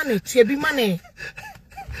scan money, be money.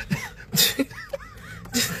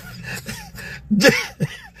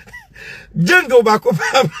 Jungle back of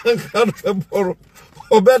borrow.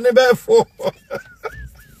 Obey for.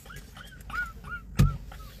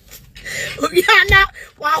 Yana,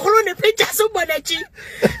 while holding the picture so bonechi.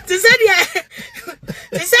 They said,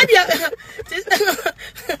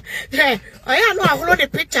 I know I hold the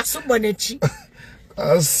picture so bonechi.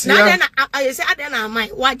 Now then, I said, I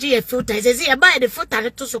might watch a filter. I say, I buy the filter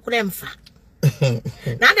to so cremfa.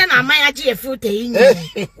 Now then, I might a filter in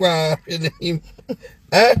him.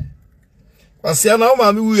 Eh? I see now,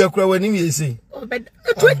 Mammy, we are crying. You see,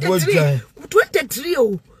 23.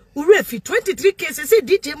 Urefi 23 cases say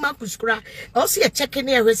DJ Marcus Kra. Also a checking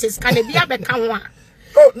here with his can be a bekanwa.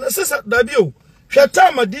 Oh, Sister Dabio.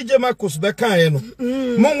 Shatama DJ Marcus Bekano.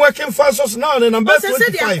 Moon working fast now and I'm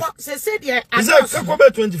 25. Said yeah, is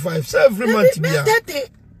that 25? So every month to be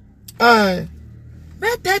aye.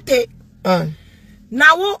 Bet aye.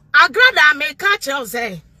 Now, Agradaa may catch us,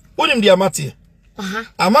 eh? What him dear Matty?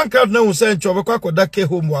 A man can't know send Chobacco that came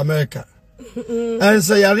home to America. And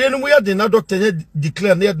say, I really weird in a doctor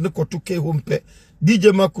declare near no to home pe.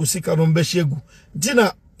 DJ Marcus Sikano Beshegu.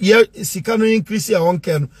 Dina, ye Sikano increase your own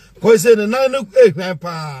can. Poison the 9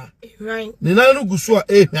 pa. Right. The 9 Gusua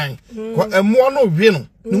 9. And one of Vino.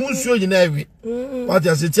 No sure in every. What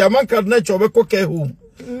is it? A man can't let Chobacco home.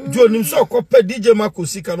 Join him so copy DJ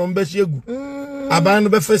Marcus Sikano Beshegu. Aban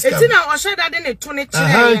be first. It's in our shed that in a 20.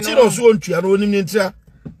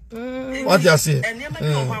 What you say? And never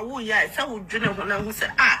know how we are. So we drink when I say,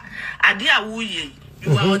 Adia,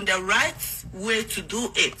 you are on the right way to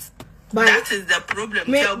do it. But that is the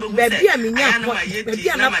problem. Baby, I mean, baby,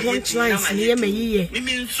 I'm not punchlines near me.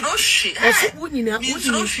 Mean, throw shit.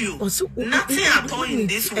 Nothing at all in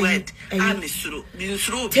this word. I'm through. Been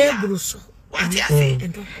through tables. What you say?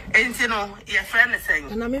 And you know, your friend is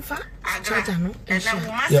saying, and I'm in fact, I got no. And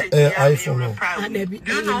iPhone.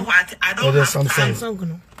 Do you know what? I don't have time.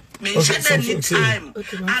 Time.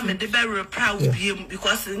 I'm a very proud of him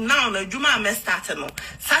because now the Juma may start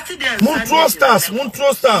Saturday and Montreal Stars. Means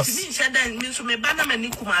me banner me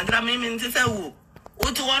Nikuma, Grammy to say,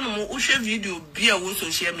 what one more video be a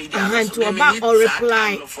social media to about or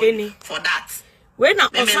reply any for that. When I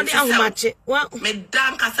also the match it. Well, me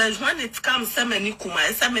damn cause when it comes, some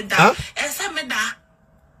Nikuma, some me da, and some me da.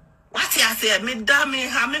 What you say, me damn me,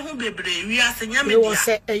 how me who be brave, we are saying, me was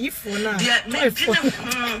a if now. The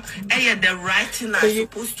right thing I'm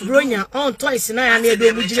supposed to do. On twice now, and you're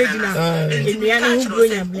doing life,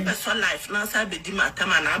 now, I be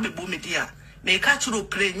Dimatama, and I'll be Bumidia. Make a true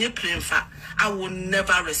plane, I will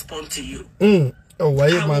never respond to you. Oh, why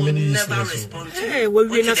am I never respond to you? Hey, well,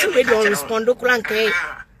 we're not so we don't respond to Cranky.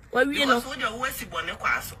 Well, we know what I say.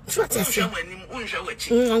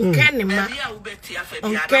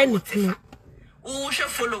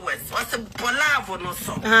 Followers. What's a Bolavo no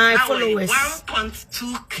so? Followers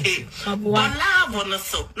 1.2K. Bolavo no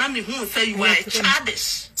so. Nami who say you are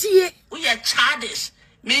childish. We are childish.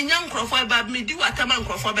 Me young crofo bab me do what a man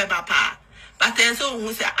crofo beba. But there's so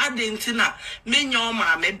who say I didn't know. Me your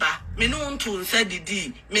mamma ba. Me no to say the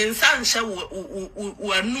D. Me san sha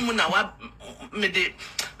wa numuna wa me de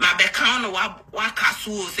my background wa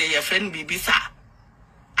kasu say your friend Bibisa.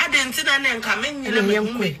 I didn't know and come in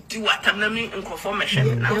do what I'm in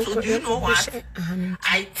conformation. Now, so do you know what?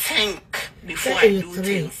 I think before I do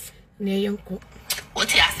things.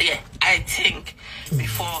 What you say? I think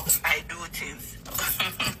before I do things.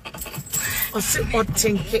 Or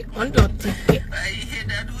think it, or not think it.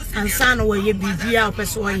 And son, where you be here,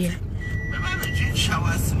 persuade.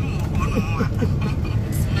 Showers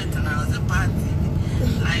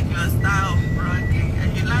like your style of broadcasting,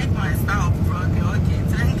 and you like my style of broadcasting. Okay,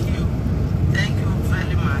 thank you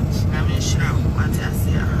very much. I'm in show. What I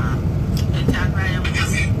say, and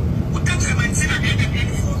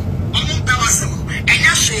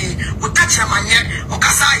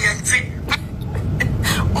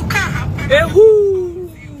Agradaa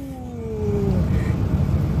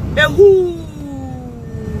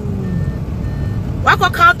Wako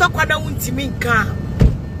counter kwada untiminka.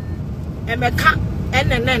 Emeka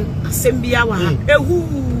NNN asembia wa.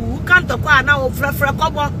 Counter kwa na ofrefre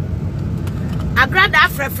kobo. Agradaa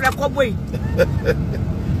frefre kobo yi.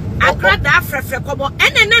 Agradaa frefre kobo.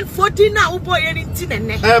 NNN 14 na ubo yeri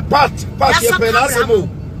ntinene. Pat ye penasebo.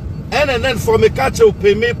 NNN for me catch o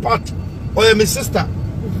pay me pat. or my sister.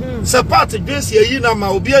 So party this year, you know, my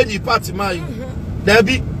obi any party, my there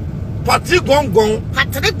be Patrick Gong Gong,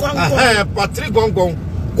 Patrick Gong,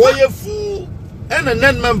 go ye fool and a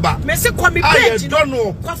non member. Mese kwa mi page, don't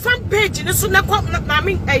know. Kwa fan page, ne so na kwa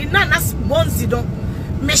Maame Nanas Bonzi don.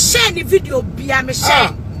 Me share ni video bia me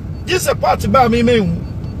share. This a party by me,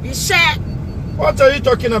 me share. What are you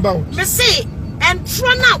talking about? Me say, and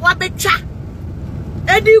trona wa betwa.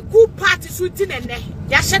 Any good party suiting and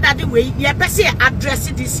ya said that the way ya person address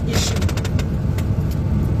this issue.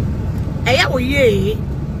 Aya oye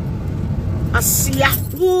asia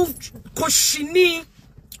wo koshini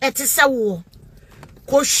etisa wo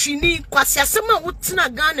koshini kwasi asema wutina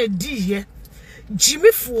Ghana di ye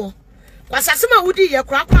Gyimifuo kwasi asema wudi ye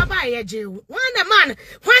kura ba ye je wana man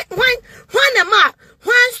wana ma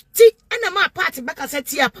ti ena ma party beka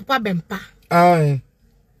seti ya papa bempa aye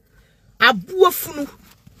abuafunu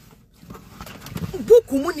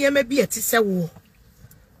buku mu niema bi etise wo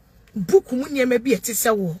buku mu niema bi etise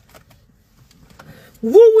wo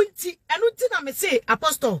wunti enunti na me say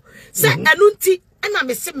apostle say enunti na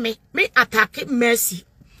me say me attack mercy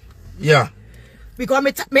yeah because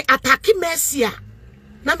me attack mercy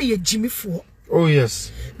na me ye Gyimifuo oh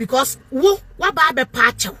yes because wo wa ba be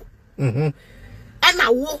pa achew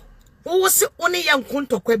ena wo se one ye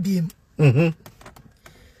nkontokwa biem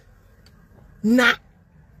na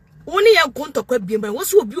woni ye nkontokwa biem ba wo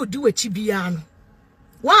se obi odi wachi bia no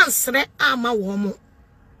wansre ama wo mo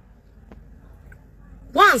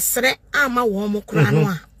wansre ama wo mo kura no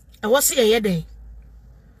a e wo se ye den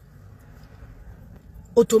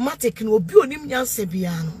automatic no obi onim nyanse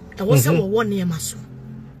bia no e wo se wo woni e maso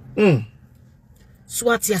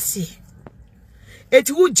so atiase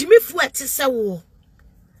eti wo Gyimifuo etise wo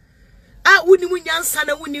a woni mu nyansa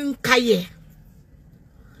na woni nkaye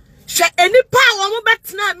she enipa wo mo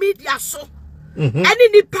betena media so any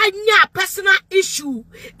nipa nya personal issue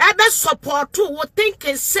ebe support wo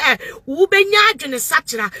thinking say wo benya adwene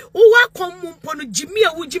sachira wo akomumpo no Gyimi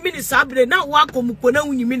a wo Gyimi ni sabre na wo akomumpo na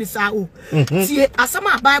wo nyimi ni sa o tie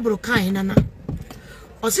asama Bible kan na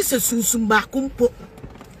osise sunsum ba kompo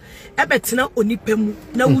ebe tena onipa mu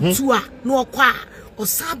na wutu a na okwa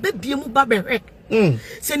osa babie mu ba behwe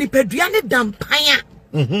se nipadua ne dampan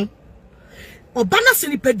a obana se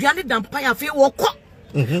nipadua ne dampan a fe wokọ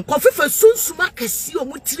kofifa sunsuma kesi o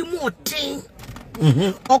mutiri mu oten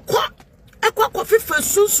ekwa kofifa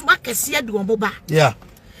sunsuma kesi ade o boba yeah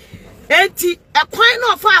enti ekwan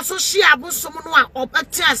na ofa aso hia abosom no a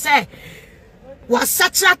obata se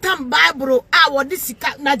wasacha tam Bible a wodi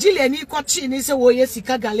sika Nigeria ni kochi ni se wo ye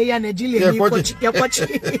sika Galea Nigeria ni kochi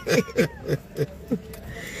ekochi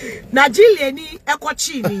Nigeria ni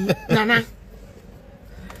ekochi ni nana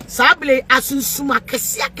sable asunsuma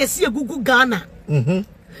kesi egugu Ghana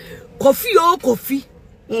kofi o kofi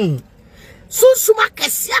sunsuma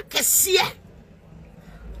kesi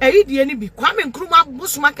eyi die ni bi Kwame Nkrumah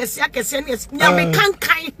busuma kesi ni nyame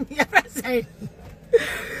kankan ya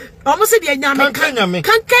almost the nyame kankan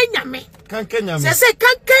nyame se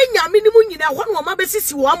kankan nyame ni mu nyina ho no ma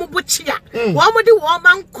besisi wo mo bochia wo mo de wo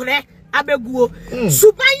man kure abeguo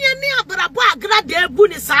subanye ni abrabo Agradaa ebu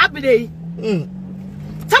ni saabire yi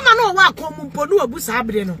tama no wa akomumpo no abu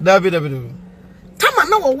saabire no david tama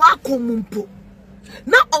no wa akomumpo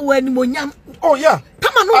na owani monyam oh yeah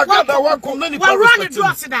tama no wa run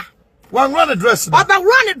dress da one run address da oba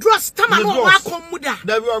run dress tama no wa akomuda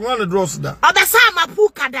david one run address da oba sama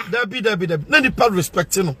puka da david na the part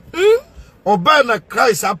respecting no oba na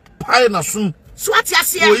Christ apai na sum so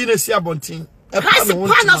atiase o yi na si abontin Christ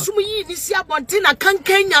apai na sum yi ni si abontin na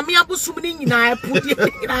kankan nyame abosum ni nyina epudi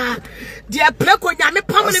de preko nyame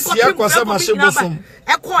pamne ko pem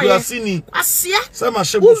ekoye asia sama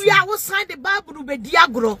shebo we are outside the Bible be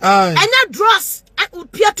diagro enya dross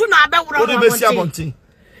upieto na abewro o de si abontin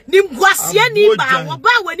nim guasie ni ba wo ba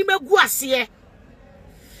wani maguasie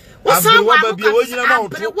wo san wa ba bi wo nyina ma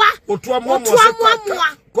oto amomo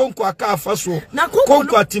konko aka afaso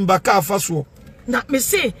konko atimba ka afaso na me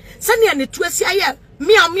say sane ne tuasi aye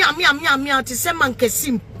mia ti se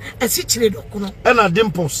mankesim esi chire dokuno e na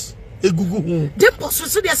dimples egugu hu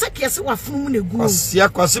dimples so de sake ese wa funu mu na egu asia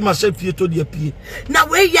kwase ma sha pie to de pie na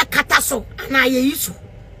we ye kata so na ye yiso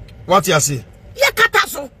what you say ye kata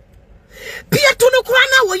so pie to no kura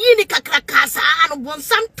na wo yi ni kakra kasa no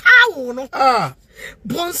bonsam tawo no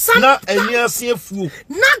bonsam na eni ase afuo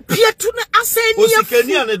na pie to no ase ni afuo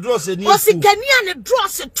osikani ane dross eni afuo osikani ane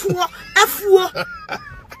dross to afuo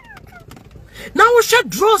na wo hwe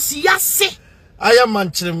dross yase aya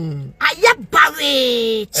manchim aya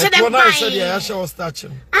bare chede bai said ya hwe o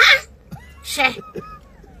starchim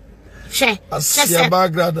she asia Baa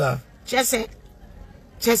Agradaa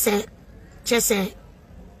chese Chese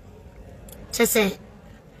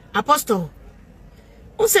Apostle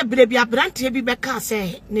o se brebi abrante bi beka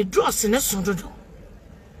se ne dross ne sondodo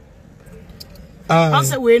o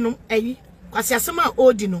se we no ayi kwase asema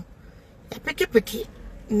odi no ya peke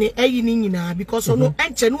ne ayi ni nyina because no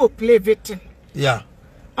enche no play victim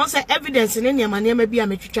on say evidence ne niam bi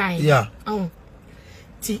ametwitwa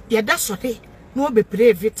ti ya da so de no be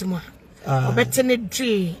play victim obete ne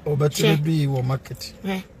dre obete bi wo market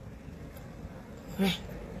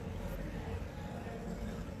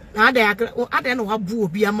Ada no wabu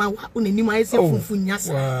obi ama onanim ayese fufu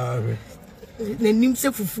nyasa nanim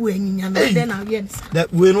se fufu anyinya na de na we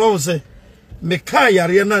that we no say me ka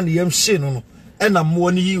yare na ne yam hye no e na mo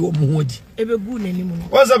ne yi wo mo hodi ebegu nanim no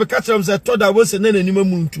was be catch am say toda wo se na nanim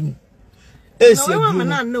amuntu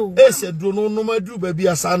ese duro no no maduru ba bi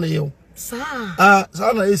asa na ye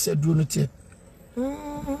sa na ese duro no tie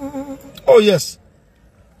oh yes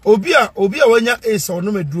obi a wanya ese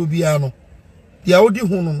ono maduru bia no ya odi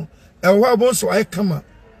hu no eho abon so ay kama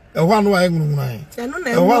eho anu ay ngunwan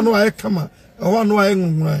eho anu ay kama eho anu ay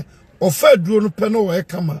ngunwan ofa duro no pe no ay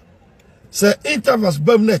kama se intervals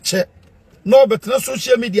bam na che no betena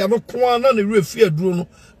social media no ko na na refi aduro no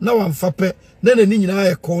na wamfa pe na nani nyina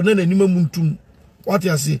ay ko na nani mamuntum what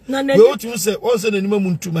you see we otu se on se nani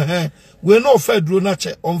mamuntum we no ofa duro na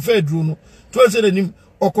che on fa duro no to se nani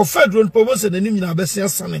okofa duro no po se nani nyina abese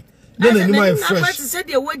asane na nani my fresh said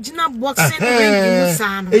the original boxing ring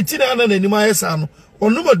sa no etina na nani my sa no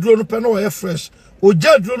onu maduro no pe no we fresh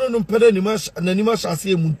oja duro no pe nani ma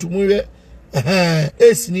shase emuntum we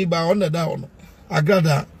esini ba on da ono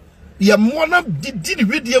agrada ya mo na didi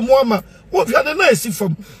widie mo ama wo hwa de na esi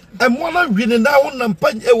fam e mo na wini na wo na mpa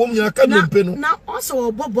e wo nyina ka nempe no na also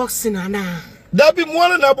obo boxing ana da bi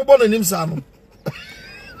mo na abobo na nim sa no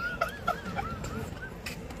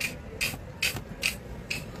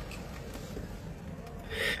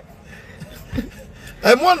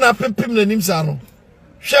e mo na pempem na nim sa no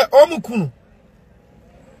hwe omukunu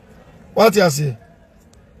what you say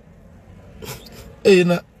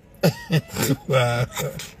na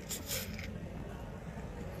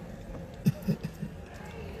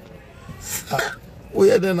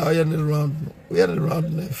we are then around me around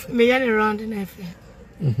enough we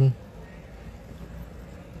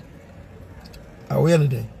are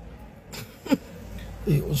then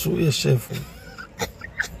also a chef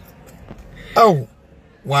oh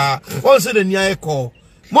wow what said the near call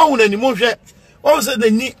more than emotion what said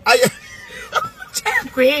the ni I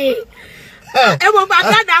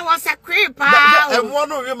Agradaa was a creeper. And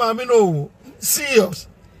one of your mammy no serious.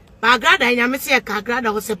 Agradaa, I miss a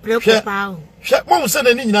Agradaa was a preoccupy. Shut one said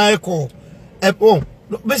an in I call. At home.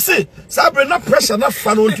 But say, Sabre not pressure enough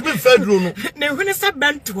fun to be federal. No, when it's a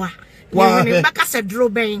bentua. Why, back as a draw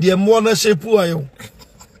bang. Dear Mona Shepu.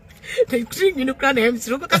 They drink in the crown him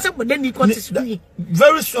through because then you got to me.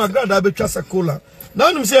 Very soon, Agradaa be just a cola. None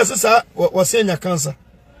of them says, was saying your cancer.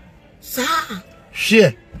 Sir,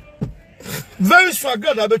 share. Very sure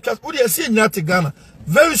Agradaa be trust. What you say in Ghana?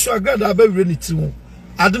 Very sure Agradaa be really too.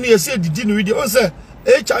 I don't hear say did you read it? Say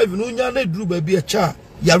HIV no nya na dru ba bi a cha.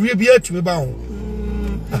 Ya re bi atumi ba ho.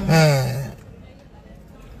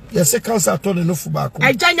 Ya say cancer to ne no fu ba ko.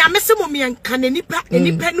 Eja nya mese mo me nka na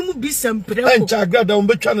nipa no mu bi sempre ko. Encha Agradaa mo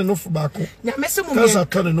betwa ne no fu ba ko. Nya mese mo cancer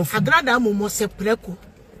to ne no fu. Agradaa mo mo sepre ko.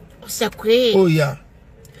 Se kwe. Oh yeah.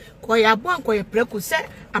 Ko ya bo anko ye pre ko se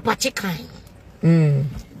apache kan.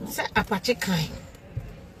 Say Apache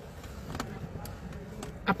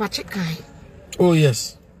kai. Oh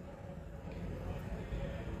yes.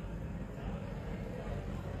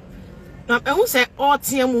 Now who say all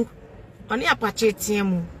tiemu? Oni Apache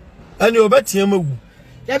tiemu. And you bet tiemu.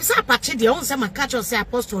 There be say Apache the on say my catch say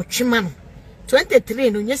Apostle Chimano. 23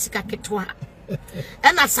 no nyesika ketwa.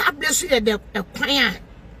 And as I bless you the kwan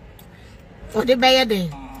for the bayer den.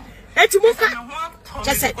 Eti mu ka.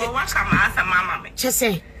 Chese.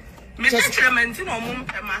 Chese. Chese no mum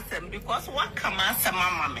pemasem because what come as a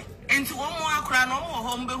mama me. Into one more crown no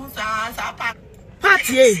home be who sa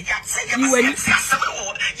party you when yes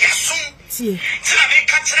see tell me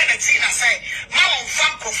catch the tina say mama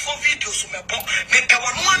fan for videos me bo me pe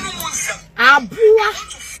one munsem abua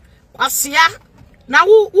kwasia na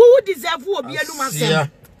wo deserve obi anum asem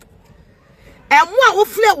emu a wo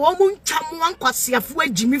fle wo mu ntwam wan kwasiafo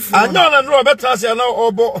Gyimifuo anya na no betra se na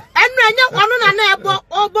obo enu anya wono na ebo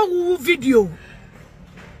obo wo video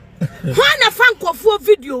na fan kofo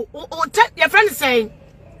video o your friend saying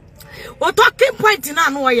o talking point na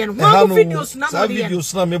no ye no videos na mo ye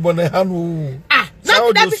videos na me bo na ha no na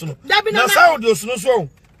videos no so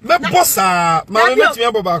me bossa Maame metimi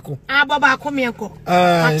abobako abobako mienko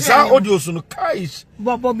sa audio so no kais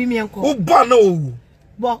bobo bi mienko uba na owu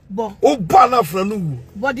bo uba na fra no wu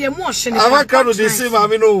bo de mo hye ne amaka no de se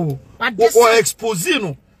Maame no o expose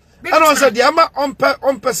no and on said the ama on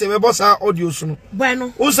se me bossa audio so no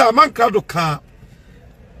bueno o sa manka do ka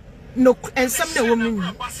no ensem na wo mi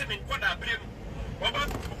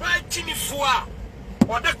Gyimifuo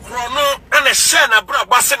Ode krono ene share na bra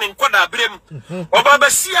gbase ne nkoda abrem oba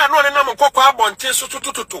basia no ne nam nkokọ abonten so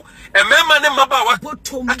tutututu emema ne maba wa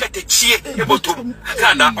akatechie ebotom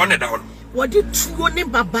akada one da hon wodi tuo ne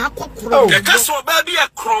baba akokoro e kaso oba bi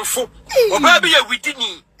akronfo oba bi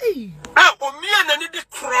awidini omia na ne de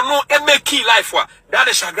krono e make life wa that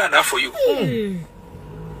is Agradaa for you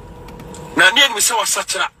na ne mi se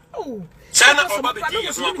wasachira sana oba be di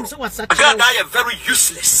Agradaa are very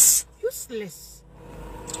useless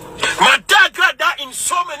My dad Agradaa in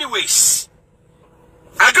so many ways.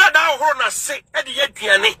 Agradaa horna say edi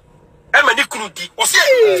aduane e ma ne kunu di. O say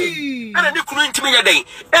ana ne kunu ntimi ya den.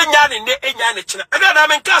 Enya ne kina. Agradaa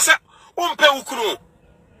men ka say umpe ukunu.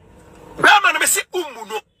 Bema na me say ummu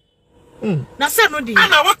no. Na say no di.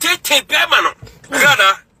 Ana what take bema no.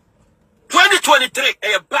 Agradaa 2023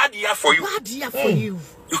 a bad year for you. Bad year for you.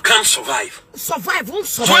 You can't survive. Won't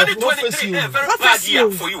survive. 2023 a very bad year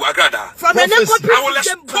for you, Agradaa. From the I will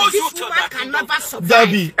expose you to that can never survive.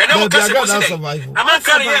 Dabi, and I will Agradaa survive. I'm not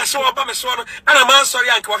carrying here, so I'm a son, and I'm sorry,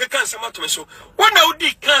 Uncle. I can't say much to me. So, when I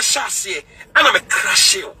would can't say, and I'm a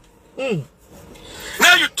crash you.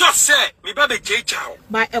 Now you just say, me baby J Chow.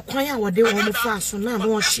 By a choir, what they want to fast, so now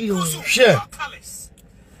no shield. Share.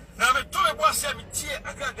 Now, I told you, say, me tear,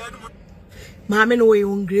 Agradaa. Maame no way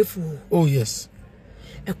ungrateful. Oh, yes.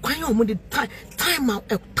 A choir on the timer,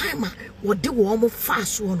 what they want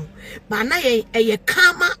fast one. But now a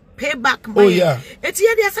karma payback. Oh, yeah. It's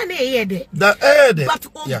here, there's an air. But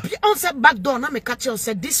on said back door, I'm a catcher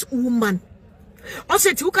said this woman. On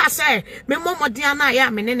said, you can say, me mama Diana, I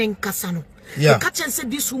am in Casano. Yeah. Catcher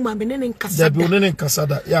said this woman, in Casada. The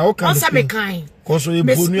Casada. Yeah, okay. On said, me kind. Because you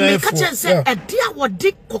catcher said, a dear what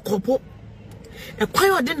dick cocopo. A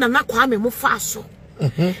choir didn't not quite me faso.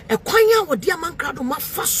 A choir with dear man crowd my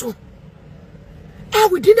faso.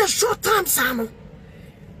 Within a short time, Sano.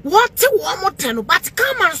 What one more ten, but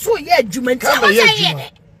come and so yeah, Juman. Come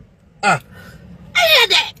here,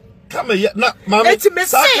 come here, not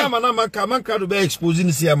Mamma. Man crowd be exposing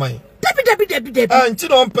the CMI. Debbie.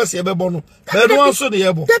 Until on pass your bono. But also the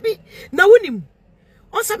able. Debbie, now win him.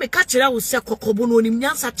 Also, me catch it out with Cocobono, him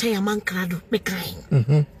Yansa Chaya man crowd, me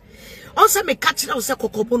kind. Also, me catch it out with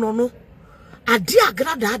Cocobono, no. A dear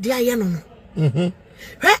Agradaa, dear Yanon.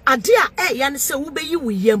 A dear, Yan say, who be you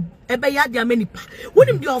with him, a bayadia many pa.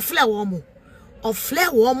 Wouldn't be a flare warmo, or flare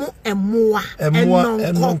warmo, and more,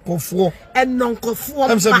 and non-conform, and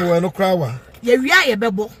non-conform. I'm saying, no crower. Yeah, we are a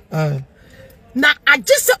bebo. Now, I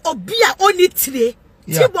just say, Obia only today.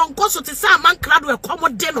 Tibon Cosso to some man crowd will come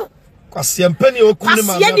on dinner. Quasian penny or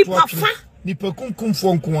Kunima, Nipa kum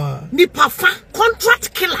fonqua, Nipa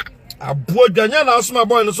contract killer. A boy Ganyana, my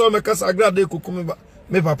boy, and so make us Agradaa Kukumi,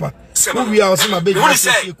 me papa. We are some baby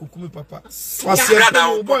Kukumi papa.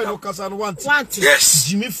 Quasian boy, no Casan want. Yes,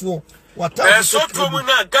 Gyimifuo. What I saw from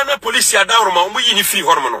Ghana police are down on my unifi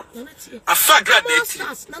hormone. A fag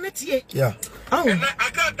graduate. Yeah.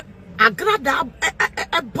 Agradaa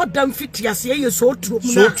bought them 50 years, yeah, so true.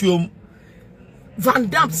 So true. Van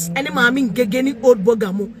Dams, any Maame Ng3G3 old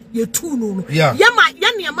bogamo, you too no. Yeah.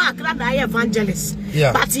 Yama Agradaa evangelist.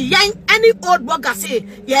 Yeah. But yang any old boga say,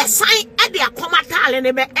 yes, sign at the comatal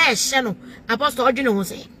and a air channel. Apostle Ordino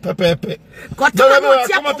say, Pepe. Got no,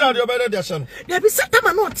 comatal, you're better than son. There be set up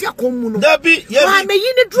a note, Yacomuno. There be, yeah, may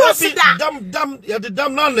you draw damn, yeah, the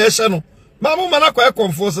damn non national. Mamma Manaka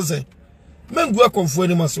conforces. Men go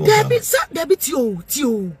conform him as well. There be Tio.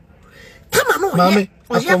 Come on, Mammy.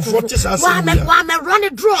 I comfort us. Why run a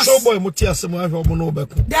draw? So boy, Mutia, some of your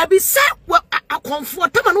there be set a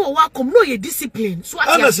comfort. Come on, welcome, no, your discipline. So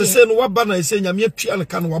I say, what banner is saying, I'm yet to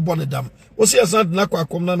can wabon dam. Was he as not Naqua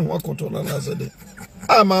come down and walk on another day?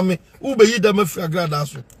 Ah, Mammy, who be you them if you Agradaa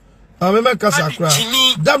Suo? I'm a Casa cry.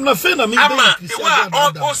 Damn, no fin, I mean,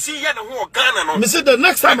 all see and walk Ghana. Miss the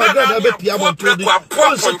next time I got a bit Piabo to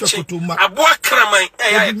a boy crammy,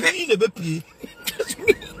 I mean a bit.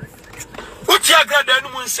 What you Agradaa no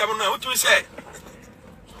one seven now? What you say?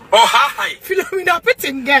 Oh, hi, Philomena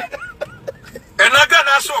pitting there. And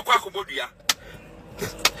Agradaa Suo Quacobodia.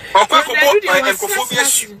 Or Quacobo and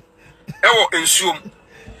Cophobia. Oh, and soon.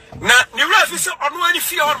 Now, the rest is on one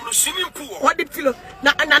fear on the swimming pool. What did Philo?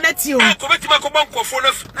 Nanetio. I commit my bank for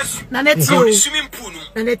Nanetio swimming pool.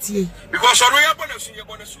 Nanetio. Because I am bonus in your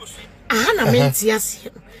bonus. Anna means yes.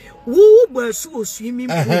 Wo Baa Suo swimming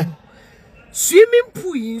pool. Swimming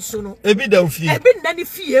pool yin so no. Ebi da ofie. Ebi na ne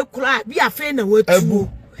fie kura bi afa na watu.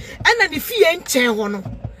 Ena ne fie nchen ho no.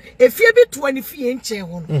 Efie bi to ne fie nchen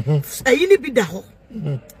ho no. Ayi ni bi da ho.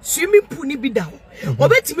 Swimming pool ni bi da ho.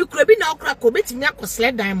 Obetimi kura bi na okra ko obetimi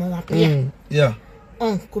akosle dan mo apia. Yeah.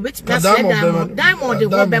 Oh, ko betimi asle diamond de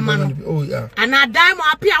ho be ma no. Oh yeah. Ana diamond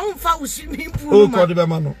apia umfa wo swimming pool oh ko de be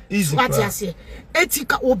ma no. Easy. What you say?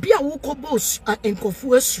 Etika obi a wo ko boss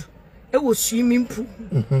enkofu asu. E wo swimming pool.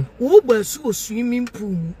 Wo Baa Suo swimming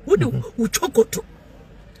pool. Wo de wo chokoto.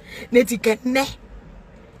 Netika ne.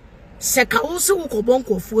 Seka wo se wo ko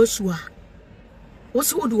bonkofu asu a. Wo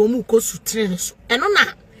se wo de wo mu ko su trene so. Eno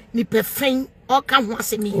na ni pefen o ka ho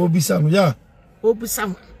asemi. Obisa no ya. Obisa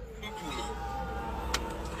mo.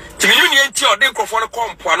 Timi ni enti o de nkofo no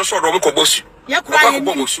kompo ano so do mo ko bosu. Ya kura ye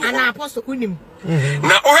ana apostle kunim.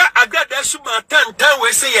 Na oha Agradaa su ma tantan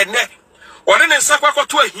we se ye ne. Ore ne nsa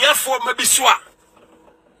kwakoto ahiafo mabiso a.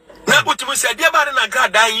 Na utumi se de ba na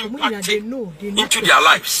Agradaa impact into their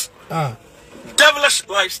lives. Devilish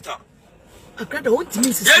lifestyle. Agradaa won't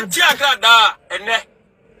mean se. Yenti Agradaa ene.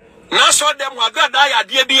 Na so dem Agradaa ya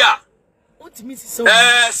de bia. Won't mean se.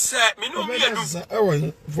 Se me no bi enu.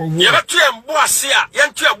 For Ye betu embo ase a,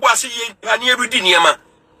 yentu embo ase ye pani erudi niema.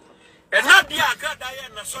 Ena dia Agradaa ye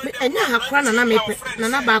na so dem. Enya hakra na mepe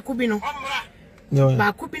na ba ko bi no.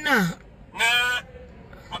 Ba ko bi na. Na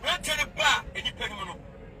abrantere ba enipa ni mu no.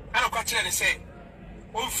 Ana kwa kire ne se.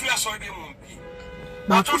 O fi aso de mu bi.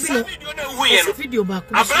 Ba ko bi no. Video ba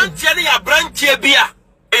ko. Abrantere ya abrantere bia.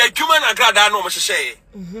 E adwuma na Agradaa no mo hyehyɛ.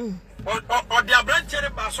 O de abrantere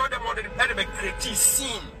ba so de mo de pede be create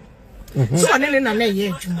scene. So anele na na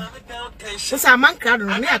ye adwuma. So sa man crowd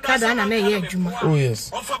no na Agradaa na ye adwuma. Oh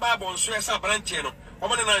yes. O fa Bible nso esa abrantere no. O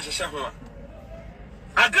mo na hyehyɛ ho a.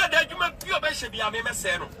 Agradaa adwuma bi obehye bia me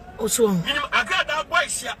mese no. Oso. Minim Agradaa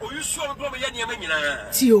boys ya oyusu on do me ye niam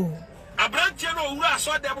nyina. Tio. Abrantere no owura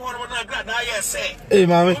so dem ho no na Agradaa ye se. Hey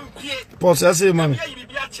mami. Pause I say mami. Ye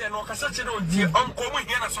bi ache no kasa che no die onko mo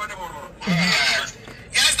hia na so dem ho no.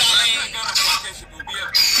 Yes darling.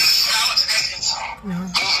 No.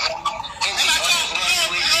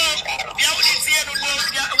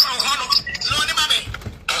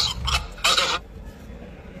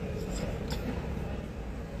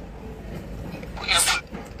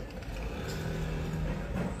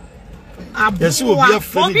 Yes, will be a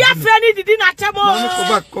friend. Be a friend did not tell me.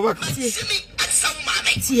 Go back.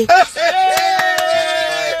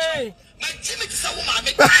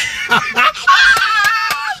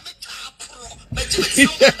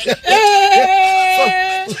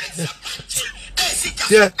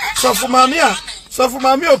 Yeah, so for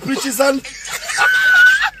mommy, or preaches and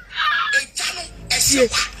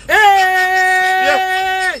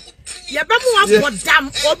yeah, but what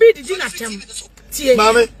damn Obi did not tell me.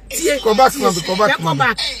 Mommy, go back, mommy.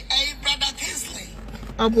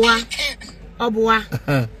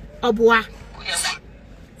 Obua.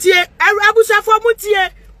 Tie, Abusa for Mutie,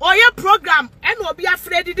 or your program, and will be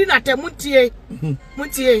afraid did not tell Mutie.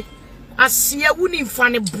 Mutie, I see a winning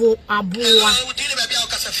funny bo abua.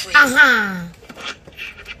 Aha.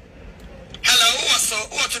 Hello,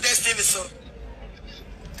 what's today's TV so?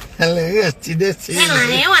 Hello, yes, today's TV.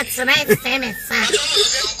 Hello, what's tonight's tennis?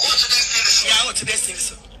 Yeah, what's today's TV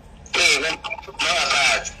so?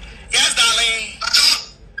 Yes, darling.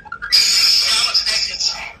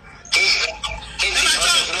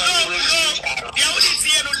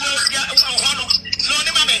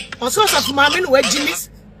 Also, of Maame Ng3G3.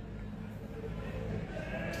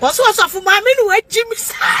 Also, of Maame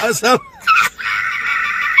Ng3G3.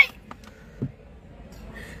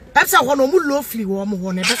 That's a one of the lovely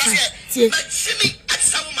woman. Tie.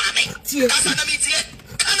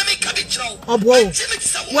 Oh, boy.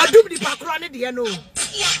 What do the background in the end? Oh.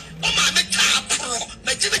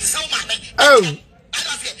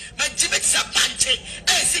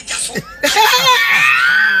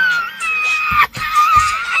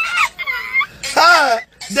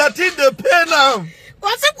 That in the pen now.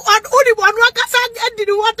 What's it? Only one worker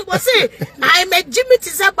didn't want to say. I'm a Jimmy to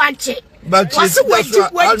say banche. What's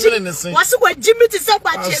what Jimmy to say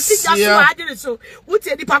banche? See, that's why I did it. So, what's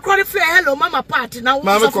the background? Hello, Mama Party now.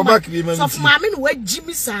 Mama, come back. So, Maame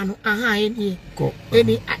Ng3G3 San. Aha, any.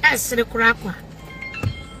 Any. I said a crack.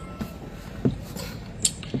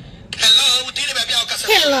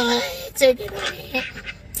 Hello, take it away.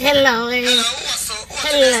 Hello.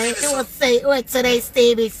 Hello. What's today's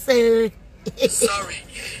TV, sir?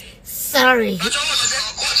 Sorry.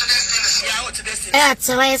 That's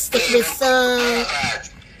today's TV, sir.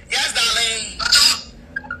 Yes, darling.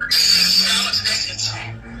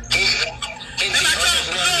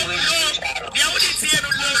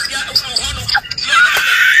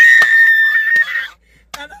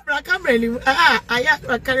 many. I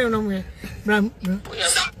have carry on away. Bram.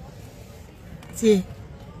 See,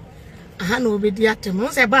 I had no be the atom.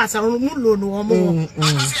 Once I pass, I will no more.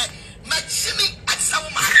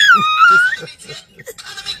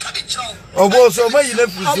 Oh, boss, oh, my, you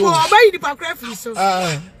left me. Oh, buy the pack so.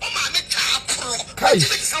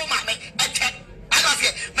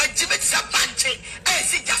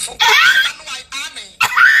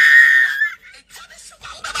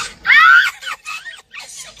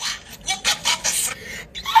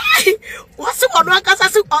 What's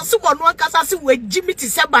one Casas with Jimmy to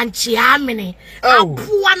Sabanchi, Amene? Oh,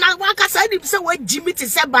 one Casas said with Jimmy to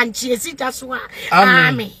Sabanchi, is it just one?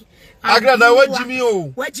 Ame. Agradaa what Jimmy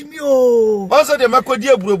o? What Jimmy o? Also, the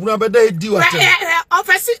Macodia Brubuna, but they do it.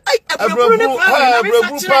 Office, a Brubu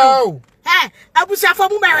Pau. I was a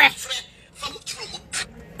former.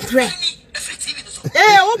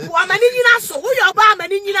 Oh, woman in Nassau, who your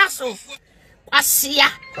barman in Nassau? I see ya.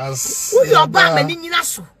 Who your barman in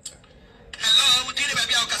Nassau?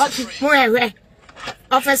 Where?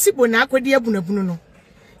 Office, Bona, Codia Bunabuno.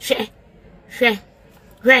 Share.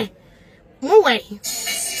 More way.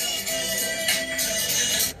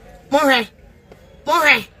 More.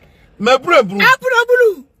 My brother,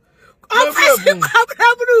 Blue. Office, Blue.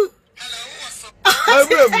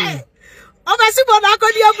 Office, Bona,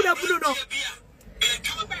 Codia Bunabuno.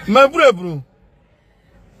 My brother,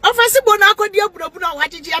 Office, Bona, Codia Bunabuno, what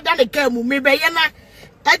did you have done a came, maybe Yana,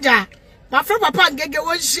 Edja. My friend Papa Gege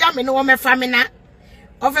was shamming no my family.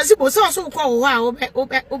 Office was also called wow,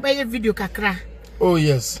 obey video kakra. Oh,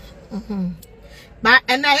 yes. But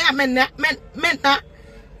and I am meant that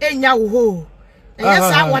in your hole. Yes,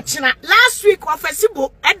 I watching last week. Office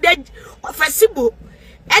at dead office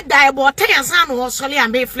at die about 10 son was solely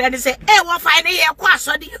and may fled and say, eh, what fine air quas.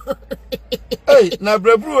 Hey, now,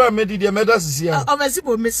 Brew, I made the medals here. Office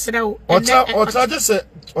Miss Row or charges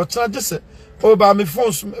it. Oh, by my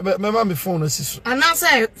phone, sister. And I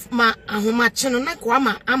say, my channel,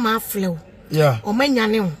 I'm a flow. Yeah. Or many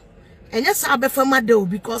new. And yes, I'll be for my door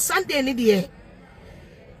because Sunday in the air.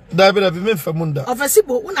 That would have been for Munda. Office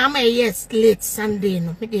when I'm a yes late Sunday,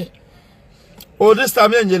 no, oh, this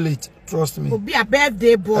time you're late. Trust me. Will be a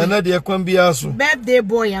birthday boy. And that can be also. Birthday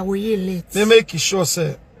boy, I will hear late. They make it sure,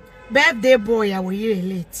 sir. Birthday boy, I will hear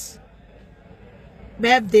late.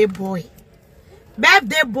 Birthday boy,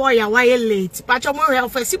 I will hear late. But I'm more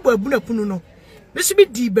office boy, Bunapuno. This will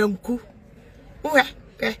be Dibanku. Oh,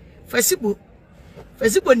 Fessible.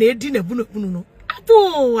 Fessible, near dinner, Bunapuno.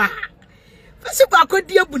 Apo, Fessible, could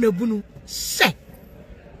dear Bunabunu. Say,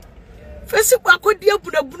 Fessible, could dear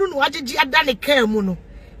Bunabunu, what did you have done a care mono?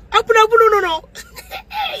 Abunabuno, no.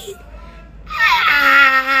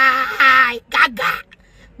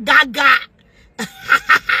 Gaga.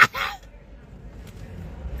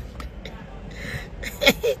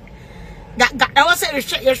 I was a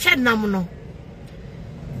your shed namuno.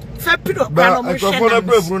 Fapido,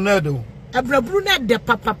 Brunado. A brunette de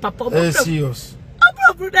papa, serious.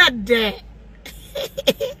 A brunette de.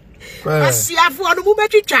 I see a for the woman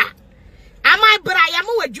teacher. Am I Brian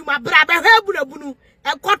with you, my brother, Hebrew,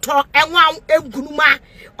 a quarter and one Guma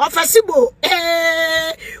of a Sibo,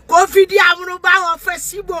 coffee diamond of a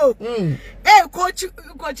Sibo, coach,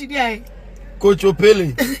 Coach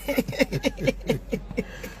Opele.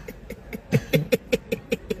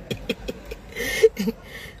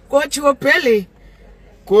 Coach Opele.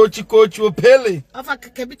 Coach Opele. Of a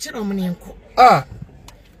cabbage on Ah,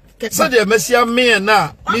 so the Messia me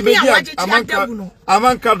now. Maybe among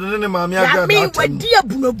Cardinal Maame Ng3G3 dear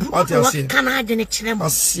Buno, what can I do?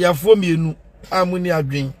 Asia for me, Amunia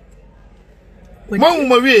green. One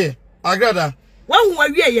Marie, Agradaa. One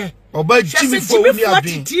way, or by Gyimifuo Baa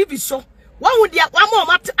Gya TV so. One would get one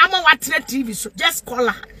more TV so just call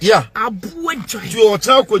her. Yeah, I'll boy join. Your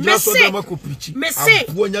child could just so preach. Me say,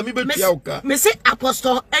 when you me say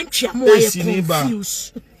Apostle Ng3G3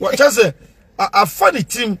 confused. What just a funny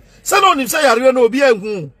team. Send on him say, I don't know, be a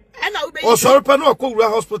woo. Or sorry, Pano, Cobra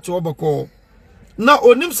Hospital, Obako. Now,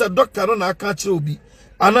 on him said, Doctor, on our catcher be.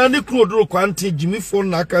 And I need to quantity Gyimifuo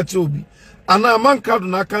Nakachobi. And a man card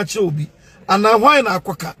Nakachobi. And a wine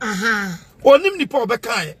aquaka. On him the poor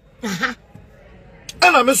Bekai.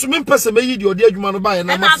 And I'm assuming person may eat your dear human by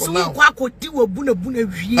and I'm for now. I could do a buna.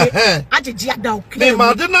 I did Jadao. They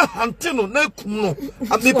Madonna Antino, no kuno.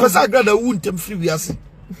 And the Pasagrada wound them free.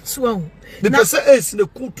 So, the person is the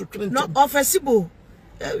cool to clean. Not officible.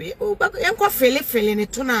 I'm quite feeling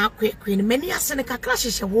it to now. Queen, many are sending a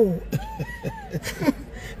crashes a wall.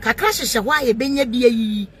 Crashes a why a benya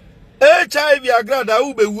be HIV Agradaa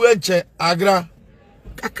ube wenche Agra.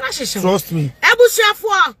 A crashes. Trust me. Ebusia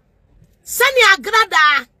for Sani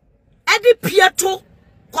Agradaa Edi Pieto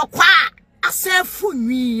Kokwa asefu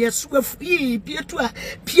nwi yesuafu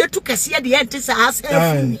pietu kese de ente sa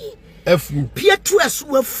asefu nwi efu pietu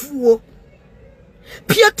asuafuo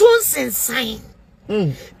pietu nsensan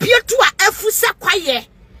pietu a efu se kwaye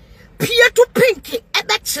pietu pinki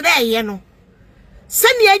ebe kire ye no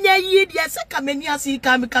sani anya yi dia se kamani asi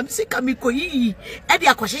kam se kamiko yi e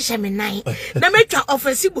dia kwahihye me nan na metwa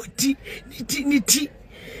office boti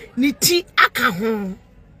niti aka ho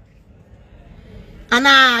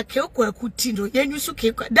ana keokwa akuti no yenyusu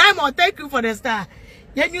keokwa Diamond, thank you for the star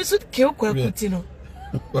yenyusu keokwa akuti no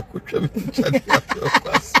wakutwa mchani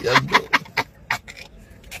kwasi yando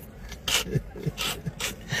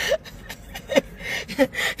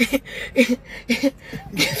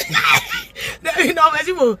you know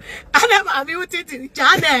mesibo ana ma mi utiti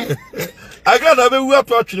chane Agradaa be wu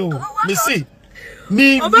approach no me see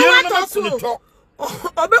ni bien na kunito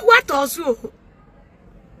obe watosu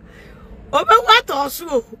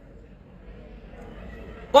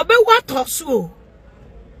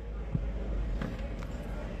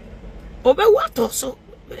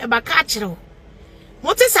e baka kire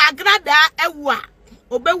mo te sa Agradaa ewu a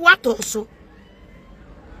obe watosu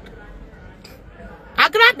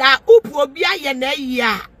Agradaa upu obi aye na yi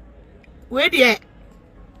a we de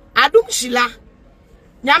adum shila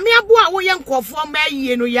nyame abo a wo ye nkofo ma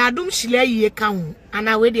yie no ya adum shila yie ka ho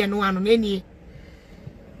ana we de no ano nenie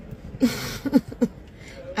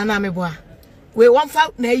ana me boa we won fa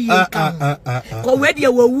na yie ka ho ko we de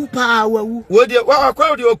wawu pa wawu we de wa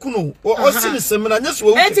kwa de okuno o sini semina nyeso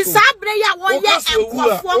wawu eti sabre ya wo ye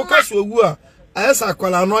nkofo ma o kaso wawu a ayesa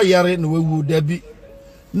akwala no yare na wawu dabi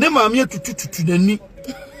ne maame tutututu nani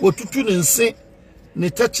wo tutu ne nse ne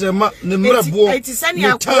tachrema ne mrebo eti sani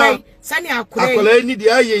akure akwala ni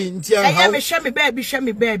de aye nti an ha me hwe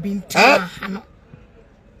me baabi nti ano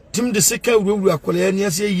tim de seka wuru akwala ni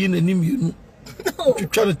ase yi nani mienu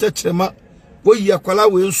tutwa ne tachrema wo yi akwala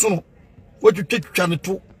we nsono wo tutwa ne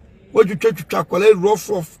to wo tutwa akwala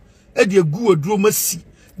rough e de gu aduro masi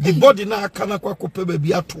the body na aka na kwakope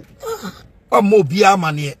baabi ato amma obi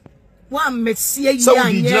amane wa mesie yi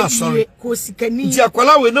anye ko sikani nti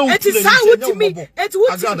akwala we na eti sa wutimi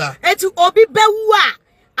eti obi bewu a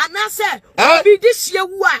anase obi dihye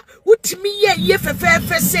wu a wutimi ye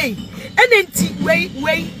fefefe sei ene nti we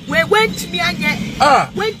wentimi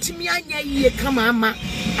anye ye kama ama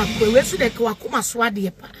akwewe su de kwa kuma so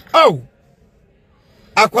ade pa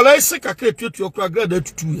akwala ise kakre tutu okura Agradaa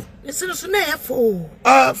tutu ya ese so na ye 4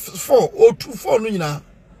 4 no nyina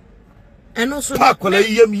eno so akwala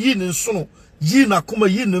yem yi ne nsono yi na kuma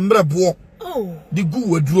yi ne mrebo di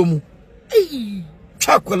gu waduro mu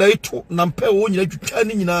akwala ito na mpa wo nyina twitwa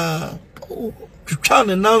ne nyina twitwa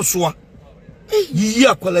ne nansoa yi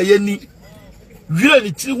akwala yani wira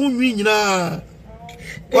ne tiri hu nwi nyina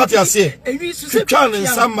what you say twitwa ne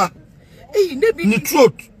nsama ni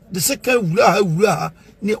throat the second wura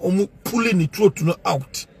ni omu pulling the throat no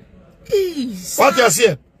out what you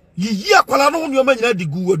say yi akwala no nyo ma nyina di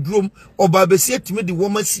gu wadrom oba besi atime di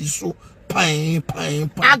woma si so pan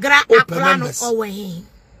akwala no owe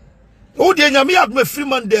o de nyame adma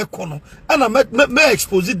freeman de kono ana me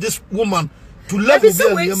expose this woman to level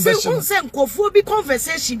there reimbursement unse nkofo bi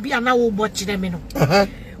conversation bi ana wo bo kire me no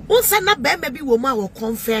unse na be ma bi wo ma wo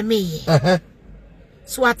confirm ye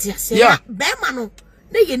so what you say be ma no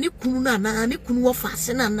na ye ni kunu na ni kunu wo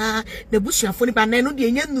fase na busuafo ni ba na no de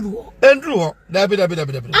enya nuru ho endru ho dabi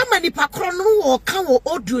ama ni pakro no wo ka wo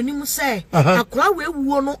audio ni mu say akora we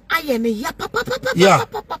wuo no aye ne ya papa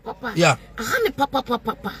aha ne papa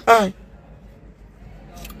ai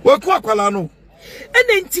wo ku akwala no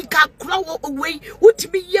ene nti ka kora wo we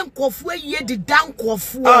utimi ye nkofo aye de dan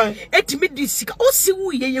nkofo etimi di sika o si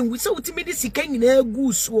wu ye wu se utimi di sika nyina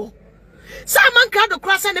agu so Saman crowd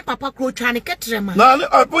cross and papa crow trying to catch them. Na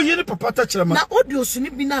ni papa touch them. Na audio suni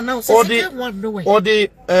bi na now say one way. Or the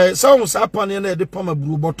sounds upon the pama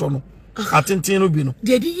blue bottom. Atentin no bi no.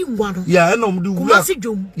 They di one. Yeah, no do. Kumasi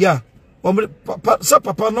jom. Yeah. Papa sa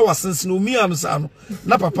papa no wasense no mi am sa no.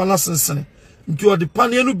 Na papa na sensene. Nti o de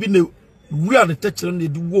pane no bi na we are the touch them dey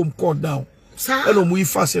do warm call down. Sa. E no mu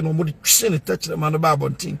ifase no mo de twe ne touch them na ba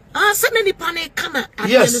abontin. Ah, sa na ni pane kana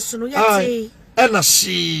adene so no yate. Ena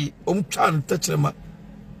shi omtwan tachrema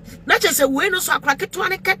na chese we no so akra keto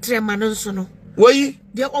ane ketrema no so no we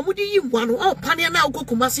de omudi yimwa no o pane na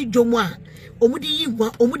okokumasi dwomu a omudi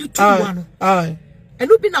yimwa omudi tuwa no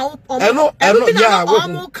enu bi na eno ya wo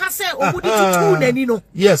mo ka se omudi tutu nani no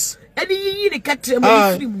yes eni yi ni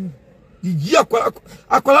ketrema ni mu yi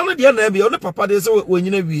akwala no de na bia one papa de se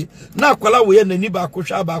wonyina wie na akwala we nani ba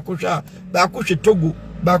akohwa Togo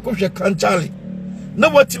ba akohwa Kanchale na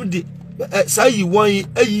watim de say wan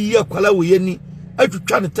ayi akwala we yani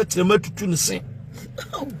atwitwa ne tetrema tutu ne sen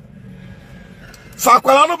fa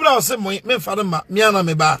kwala no bra se mo me fa ma me ana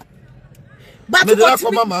me ba but me dira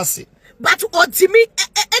ko mama ase but otimi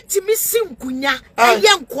etimi sinkunya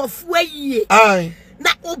eye nkofo ayie ai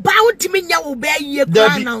na oba otimi nya oba ayie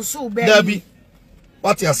kwa na so oba dabi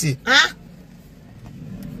what you see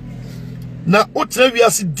na otra wi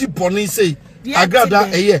ase diponi sei agrada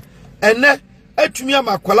eye ene atumi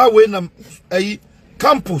amakwala we na ayi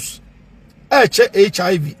campus eche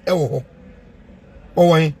HIV ewo ho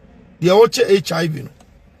owen dia oche HIV no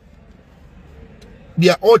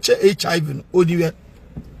dia oche HIV no odiwe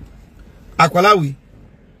akwala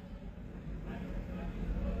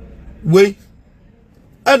we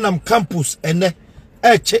enam campus ene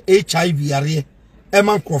eche HIV yare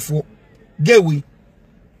emankrofo gewi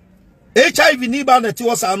HIV ni ba na ti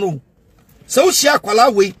wosa no se wo hia akwala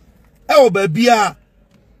we e ba bia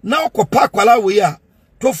na okopa akwala we a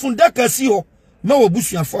to funda kasi ho ma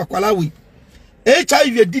wobusuafo akwala we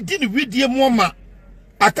HIV didi ni widie mu ma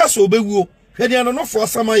akaso obewuo hwede no no fo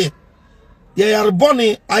samaye ye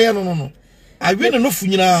yarboni aye no awe ne no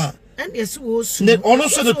funyina and yesu wo su ne ono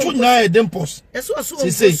so de tunya e dempos yesu wo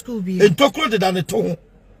school bi entokro de da ne to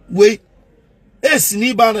we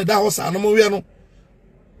esini ba na da ho sa no mo we no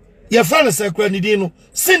ye friend sekra ni din no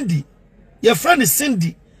Cindy ye friend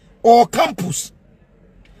Cindy or campus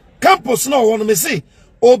no won me say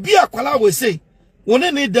obi akwala we say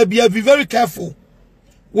woni ne da bia be very careful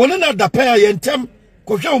woni na da pa ye ntem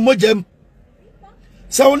ko hwe omojam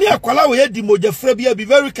so woni akwala we di moja fra bia be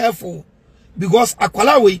very careful because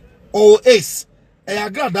akwala we or ace e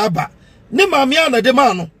Agradaa ba ne maame ana de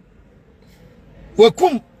ma no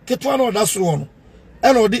wakum ketwa no da so no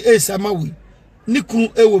e no de ace ama we ni kunu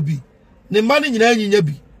ewo bi ne ma ne nyina nyinya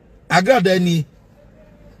bi Agradaa ni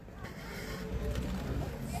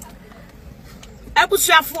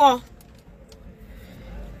abusuafo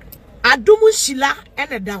adumu shila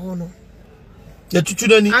ene da ho no ya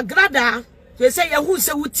tutu ni Agradaa ye say yehu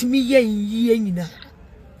se wutimi ye nyi nyina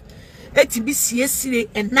etibi siesire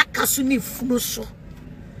enaka so ni funu so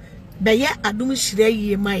be ye adumu shira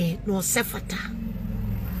yie maye no sefata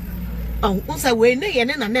unsa we ne ye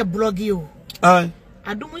ne na na blog yo ai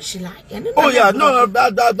adumu shila ye ne oh yeah no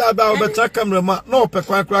better camera ma no pe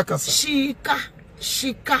kwan kra kasa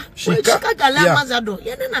Shika gale mazado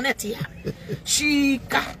ye ne na net ya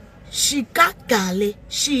Shika gale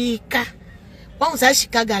won say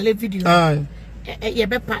shika gale video ye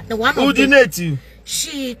be pa the one ordinate you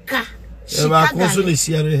Shika konso le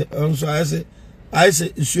siare onso I say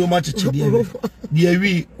nsuo ma chichide de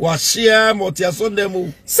wi wa share motia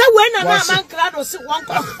sondem se we na man krado se won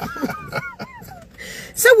ko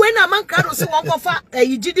se we na man krado se won ko fa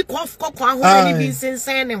yigidi kof kokko ahoro ni bi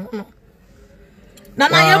sensen ne ho no na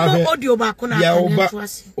yemo audio ba ko na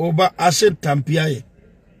oba ashe tampia ye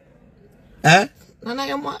na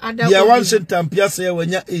yemo ada ya wan she tampia se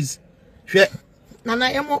wanya is hwe na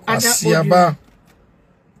yemo ada audio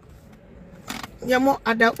yemo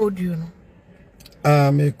ada audio no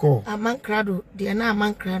meko amankrado de na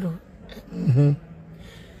amankrado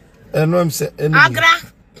eno am se eno agra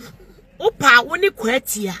opa woni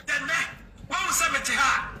kwatia won se mete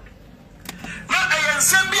ha na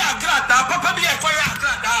ayense bi Agradaa papa bi e koya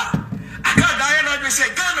Agradaa ye na be se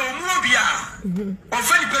Ghana omu bia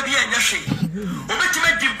ofani pa bi enya hwe obetime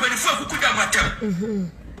dimpanifo akukuda matem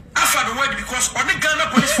afa the word because on the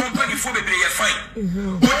Ghana police form pani for be ye fine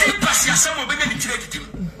odi pasi asem obenya ni kire didim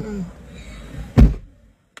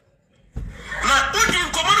na odi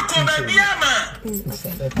nkomo ko ba bia ma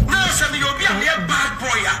na se mi obi a ye bad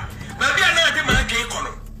boy a ba bia na de ma ge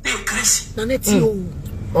kono e crazy na neti o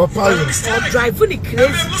o power o drive ni crazy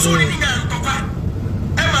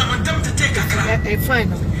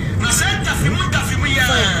fine na se tafimu ya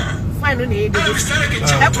fine ni e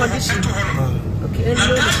air condition okay na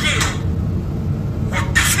tafi o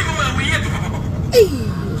tafimu ma we ye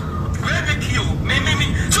where the kill me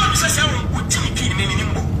so am say o timi ki me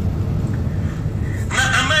mbo na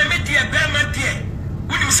ama me die be ma die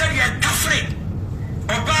woni say ya tafre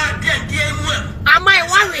oba die mu am I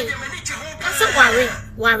worry asa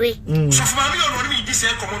worry so for me on me di say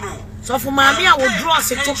komodo so for mami a wo draw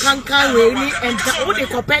se to kankan we ni enta wo de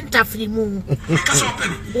kopenta free mu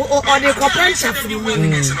o de kopenta free mu me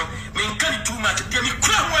nkan too much dey me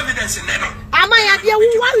kura ho evidence ne no ama ya de wo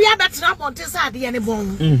worry abetra bonte sa de ne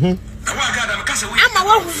bon awa Agradaa me kase we ama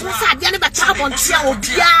wo hu sa de ne betra bonte a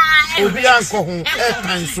obia nko ho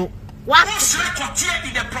tan so what kotie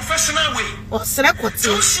in the professional way o sere kotie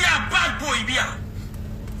so she a bad boy bia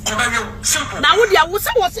simple na wo dia wo se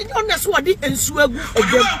wo se honest wo di ensu agu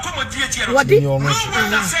what wo di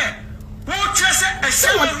What just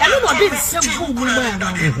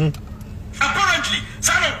apparently,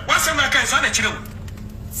 Sana, what's a man can Sana Chino?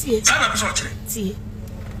 Sana Sochi.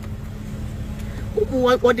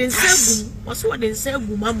 What in Sebu? What's what in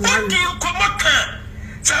Sebu, Mamma?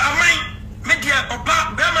 So I might media or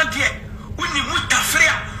Bama dear, when you would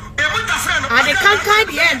Tafria. And they can't kind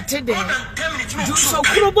the end today. You so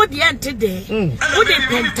crowbar the end today. What they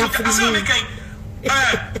pent up for me?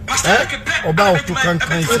 About to can't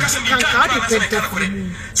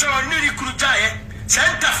so I knew you could die.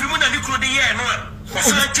 Santa Fimuna, you could the year, no.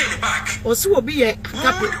 Back. Or so will be a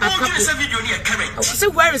couple. So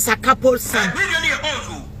where is a couple son?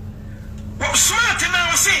 What smart and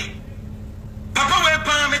I say? Papa, where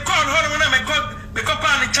Pam, call her when I got the Copa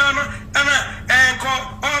and China and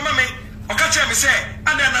call all mammy or catch me say,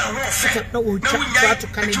 and then I won't say, no, we got to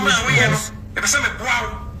come in. If some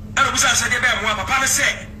wow, and it was I said, Papa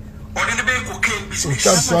say, or in the bank came business.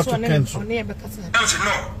 I said,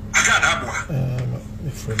 no, I got that boy.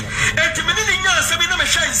 And to many young Sabina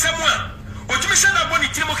shine someone. Or to me, send a bonny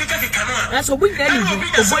Timoka canoa. That's what we get. Woman,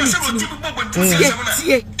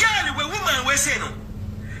 we're saying.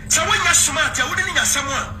 So when you're smart, you wouldn't have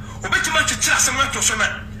someone. Or better much to trust someone to someone.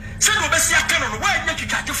 Send over see a cannon. Why not you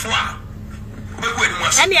catch a four?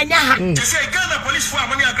 And to say Ghana police for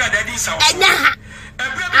money Agradaa Gyimifuo Baa. I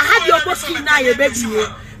had your booking now, your baby.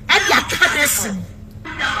 And your cadence.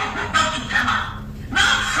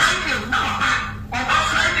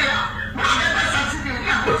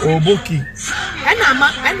 Oh, Boki. And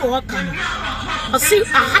I'm walking. I see, I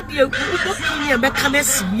had your booking your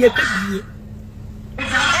mechanism. Okay,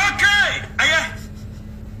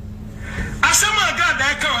 I saw my God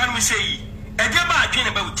that come and we say, a Baa Gya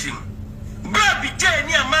about him. Baby Jay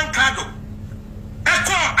near Mancado.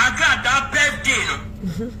 Echo Agradaa birthday.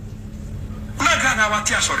 Magrada, what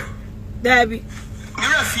you sorry? Debbie,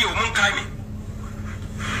 you're a few Monkai.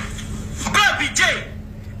 Baby Jay.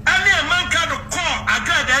 And then man can call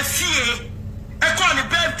Agradaa Gyimifuo Baa on the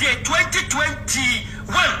birthday 2021.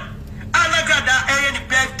 And Agradaa any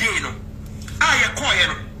birthday no. I call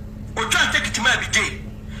you. Or try to take it to my BJ.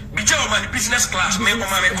 BJ on business class, me on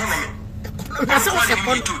my economy. That's what I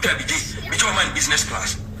want to BJ on business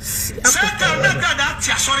class. Satan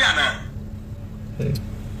Agradaa sorry Anna.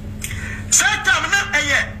 Satan na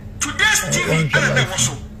today's TV and the was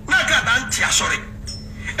Agradaa sorry.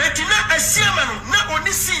 Etina asiama no na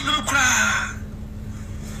oni si no kra.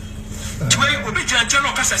 Twai obi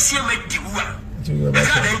janjano kasa siama diwa.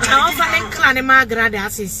 Na ofa enkla ne ma Agradaa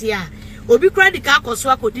asisi a. Obi kra di ka akoso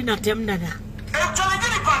akodi na tem dada. Entole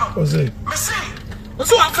gini pa no. Ose. Mesi.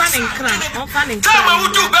 Oso ofa ne nkra, ofa ne nkra. Tama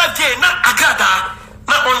wudu birthday na Agradaa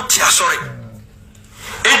na onti asori.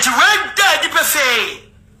 Enti we da di pefe.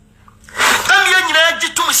 Ami nyina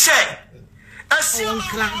gitum se. Asiama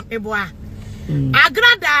nkra eboa.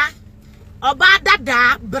 Agradaa oba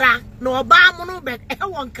dada bra no oba munu be e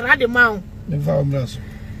won kra de ma o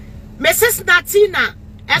Mrs Natina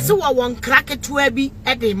ese wo won kra ketua bi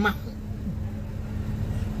e de ma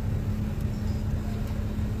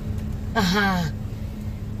aha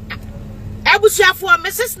ebusuafo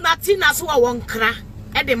Mrs Natina so wo won kra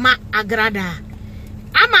e de ma Agradaa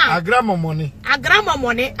ama agramo money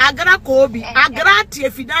agra ko obi agra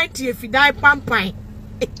tiefidai pampan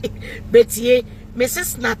Betie,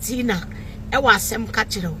 Mrs. Natina, I was some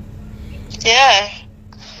catcher. Yeah,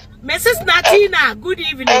 Mrs. Natina, good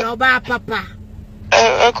evening, Oba Papa.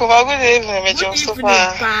 Good evening,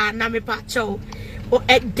 Papa. Nami Pacho. Oh,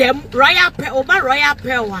 at them, Royal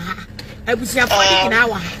Pewa. I was your funny in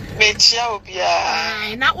our Mechia.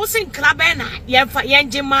 Now was in Clabena,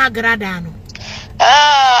 Yanjima Agradano.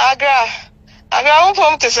 Agra won't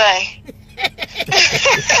home to say.